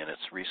 and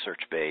it's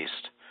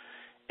research-based,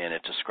 and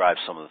it describes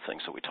some of the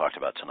things that we talked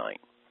about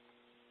tonight.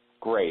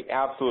 Great,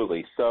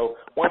 absolutely. So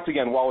once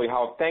again, Wally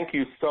Hauck, thank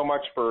you so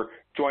much for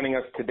joining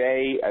us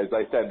today. As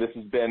I said, this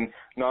has been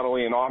not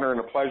only an honor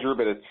and a pleasure,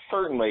 but it's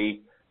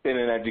certainly been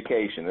an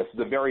education. This is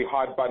a very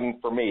hot button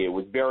for me. It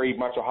was very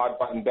much a hot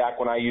button back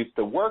when I used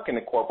to work in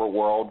the corporate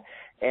world,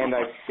 and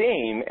I've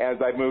seen, as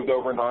I've moved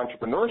over into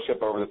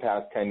entrepreneurship over the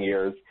past 10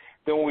 years,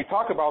 that when we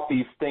talk about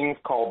these things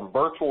called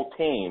virtual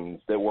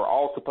teams that we're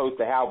all supposed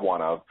to have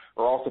one of,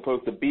 or all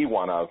supposed to be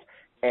one of,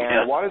 and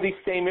a lot of these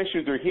same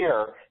issues are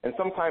here, and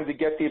sometimes it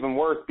gets even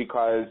worse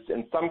because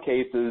in some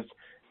cases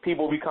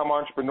people become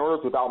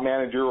entrepreneurs without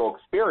managerial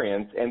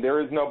experience, and there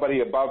is nobody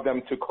above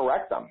them to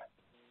correct them.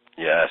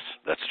 Yes,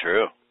 that's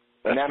true.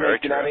 That's very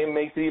true. That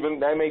makes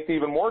it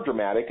even more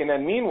dramatic. And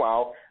then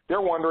meanwhile,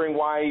 they're wondering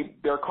why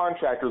their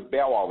contractors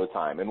bail all the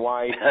time, and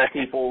why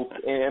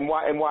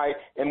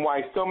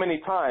why so many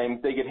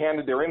times they get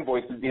handed their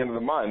invoice at the end of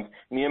the month,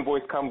 and the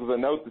invoice comes with a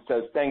note that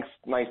says, "Thanks,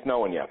 nice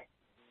knowing you."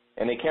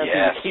 And they can't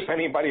seem to keep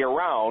anybody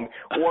around,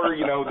 or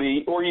you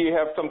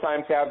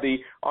sometimes have the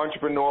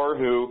entrepreneur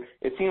who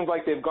it seems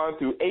like they've gone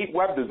through 8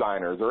 web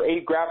designers or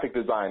 8 graphic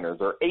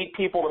designers or 8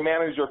 people to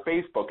manage their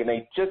Facebook, and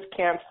they just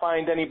can't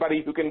find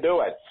anybody who can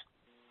do it.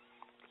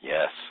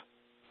 Yes.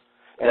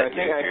 And I think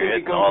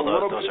it goes a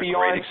little bit beyond. Those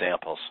are great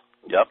examples.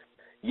 Yep.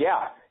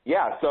 Yeah.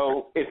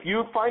 So if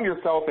you find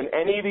yourself in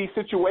any of these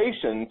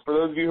situations, for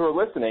those of you who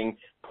are listening,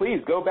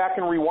 please go back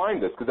and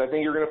rewind this, because I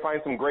think you're going to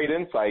find some great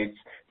insights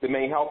that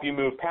may help you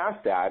move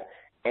past that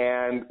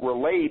and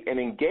relate and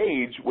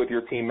engage with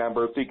your team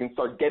members so you can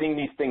start getting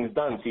these things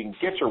done, so you can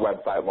get your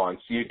website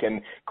launched, so you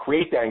can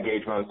create that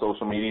engagement on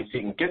social media, so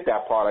you can get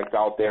that product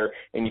out there,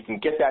 and you can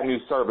get that new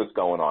service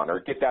going on or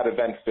get that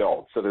event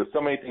filled. So there's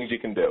so many things you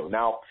can do.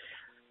 Now,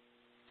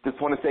 just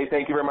want to say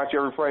thank you very much,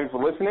 everybody, for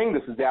listening.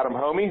 This is Adam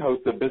Homey,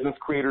 host of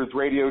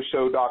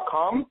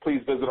BusinessCreatorsRadioShow.com.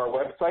 Please visit our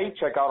website,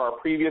 check out our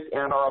previous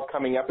and our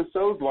upcoming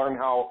episodes, learn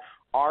how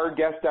our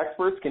guest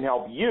experts can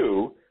help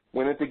you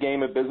win at the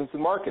game of business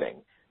and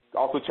marketing.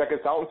 Also, check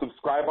us out and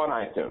subscribe on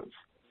iTunes.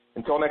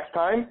 Until next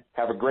time,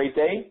 have a great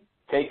day.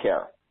 Take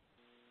care.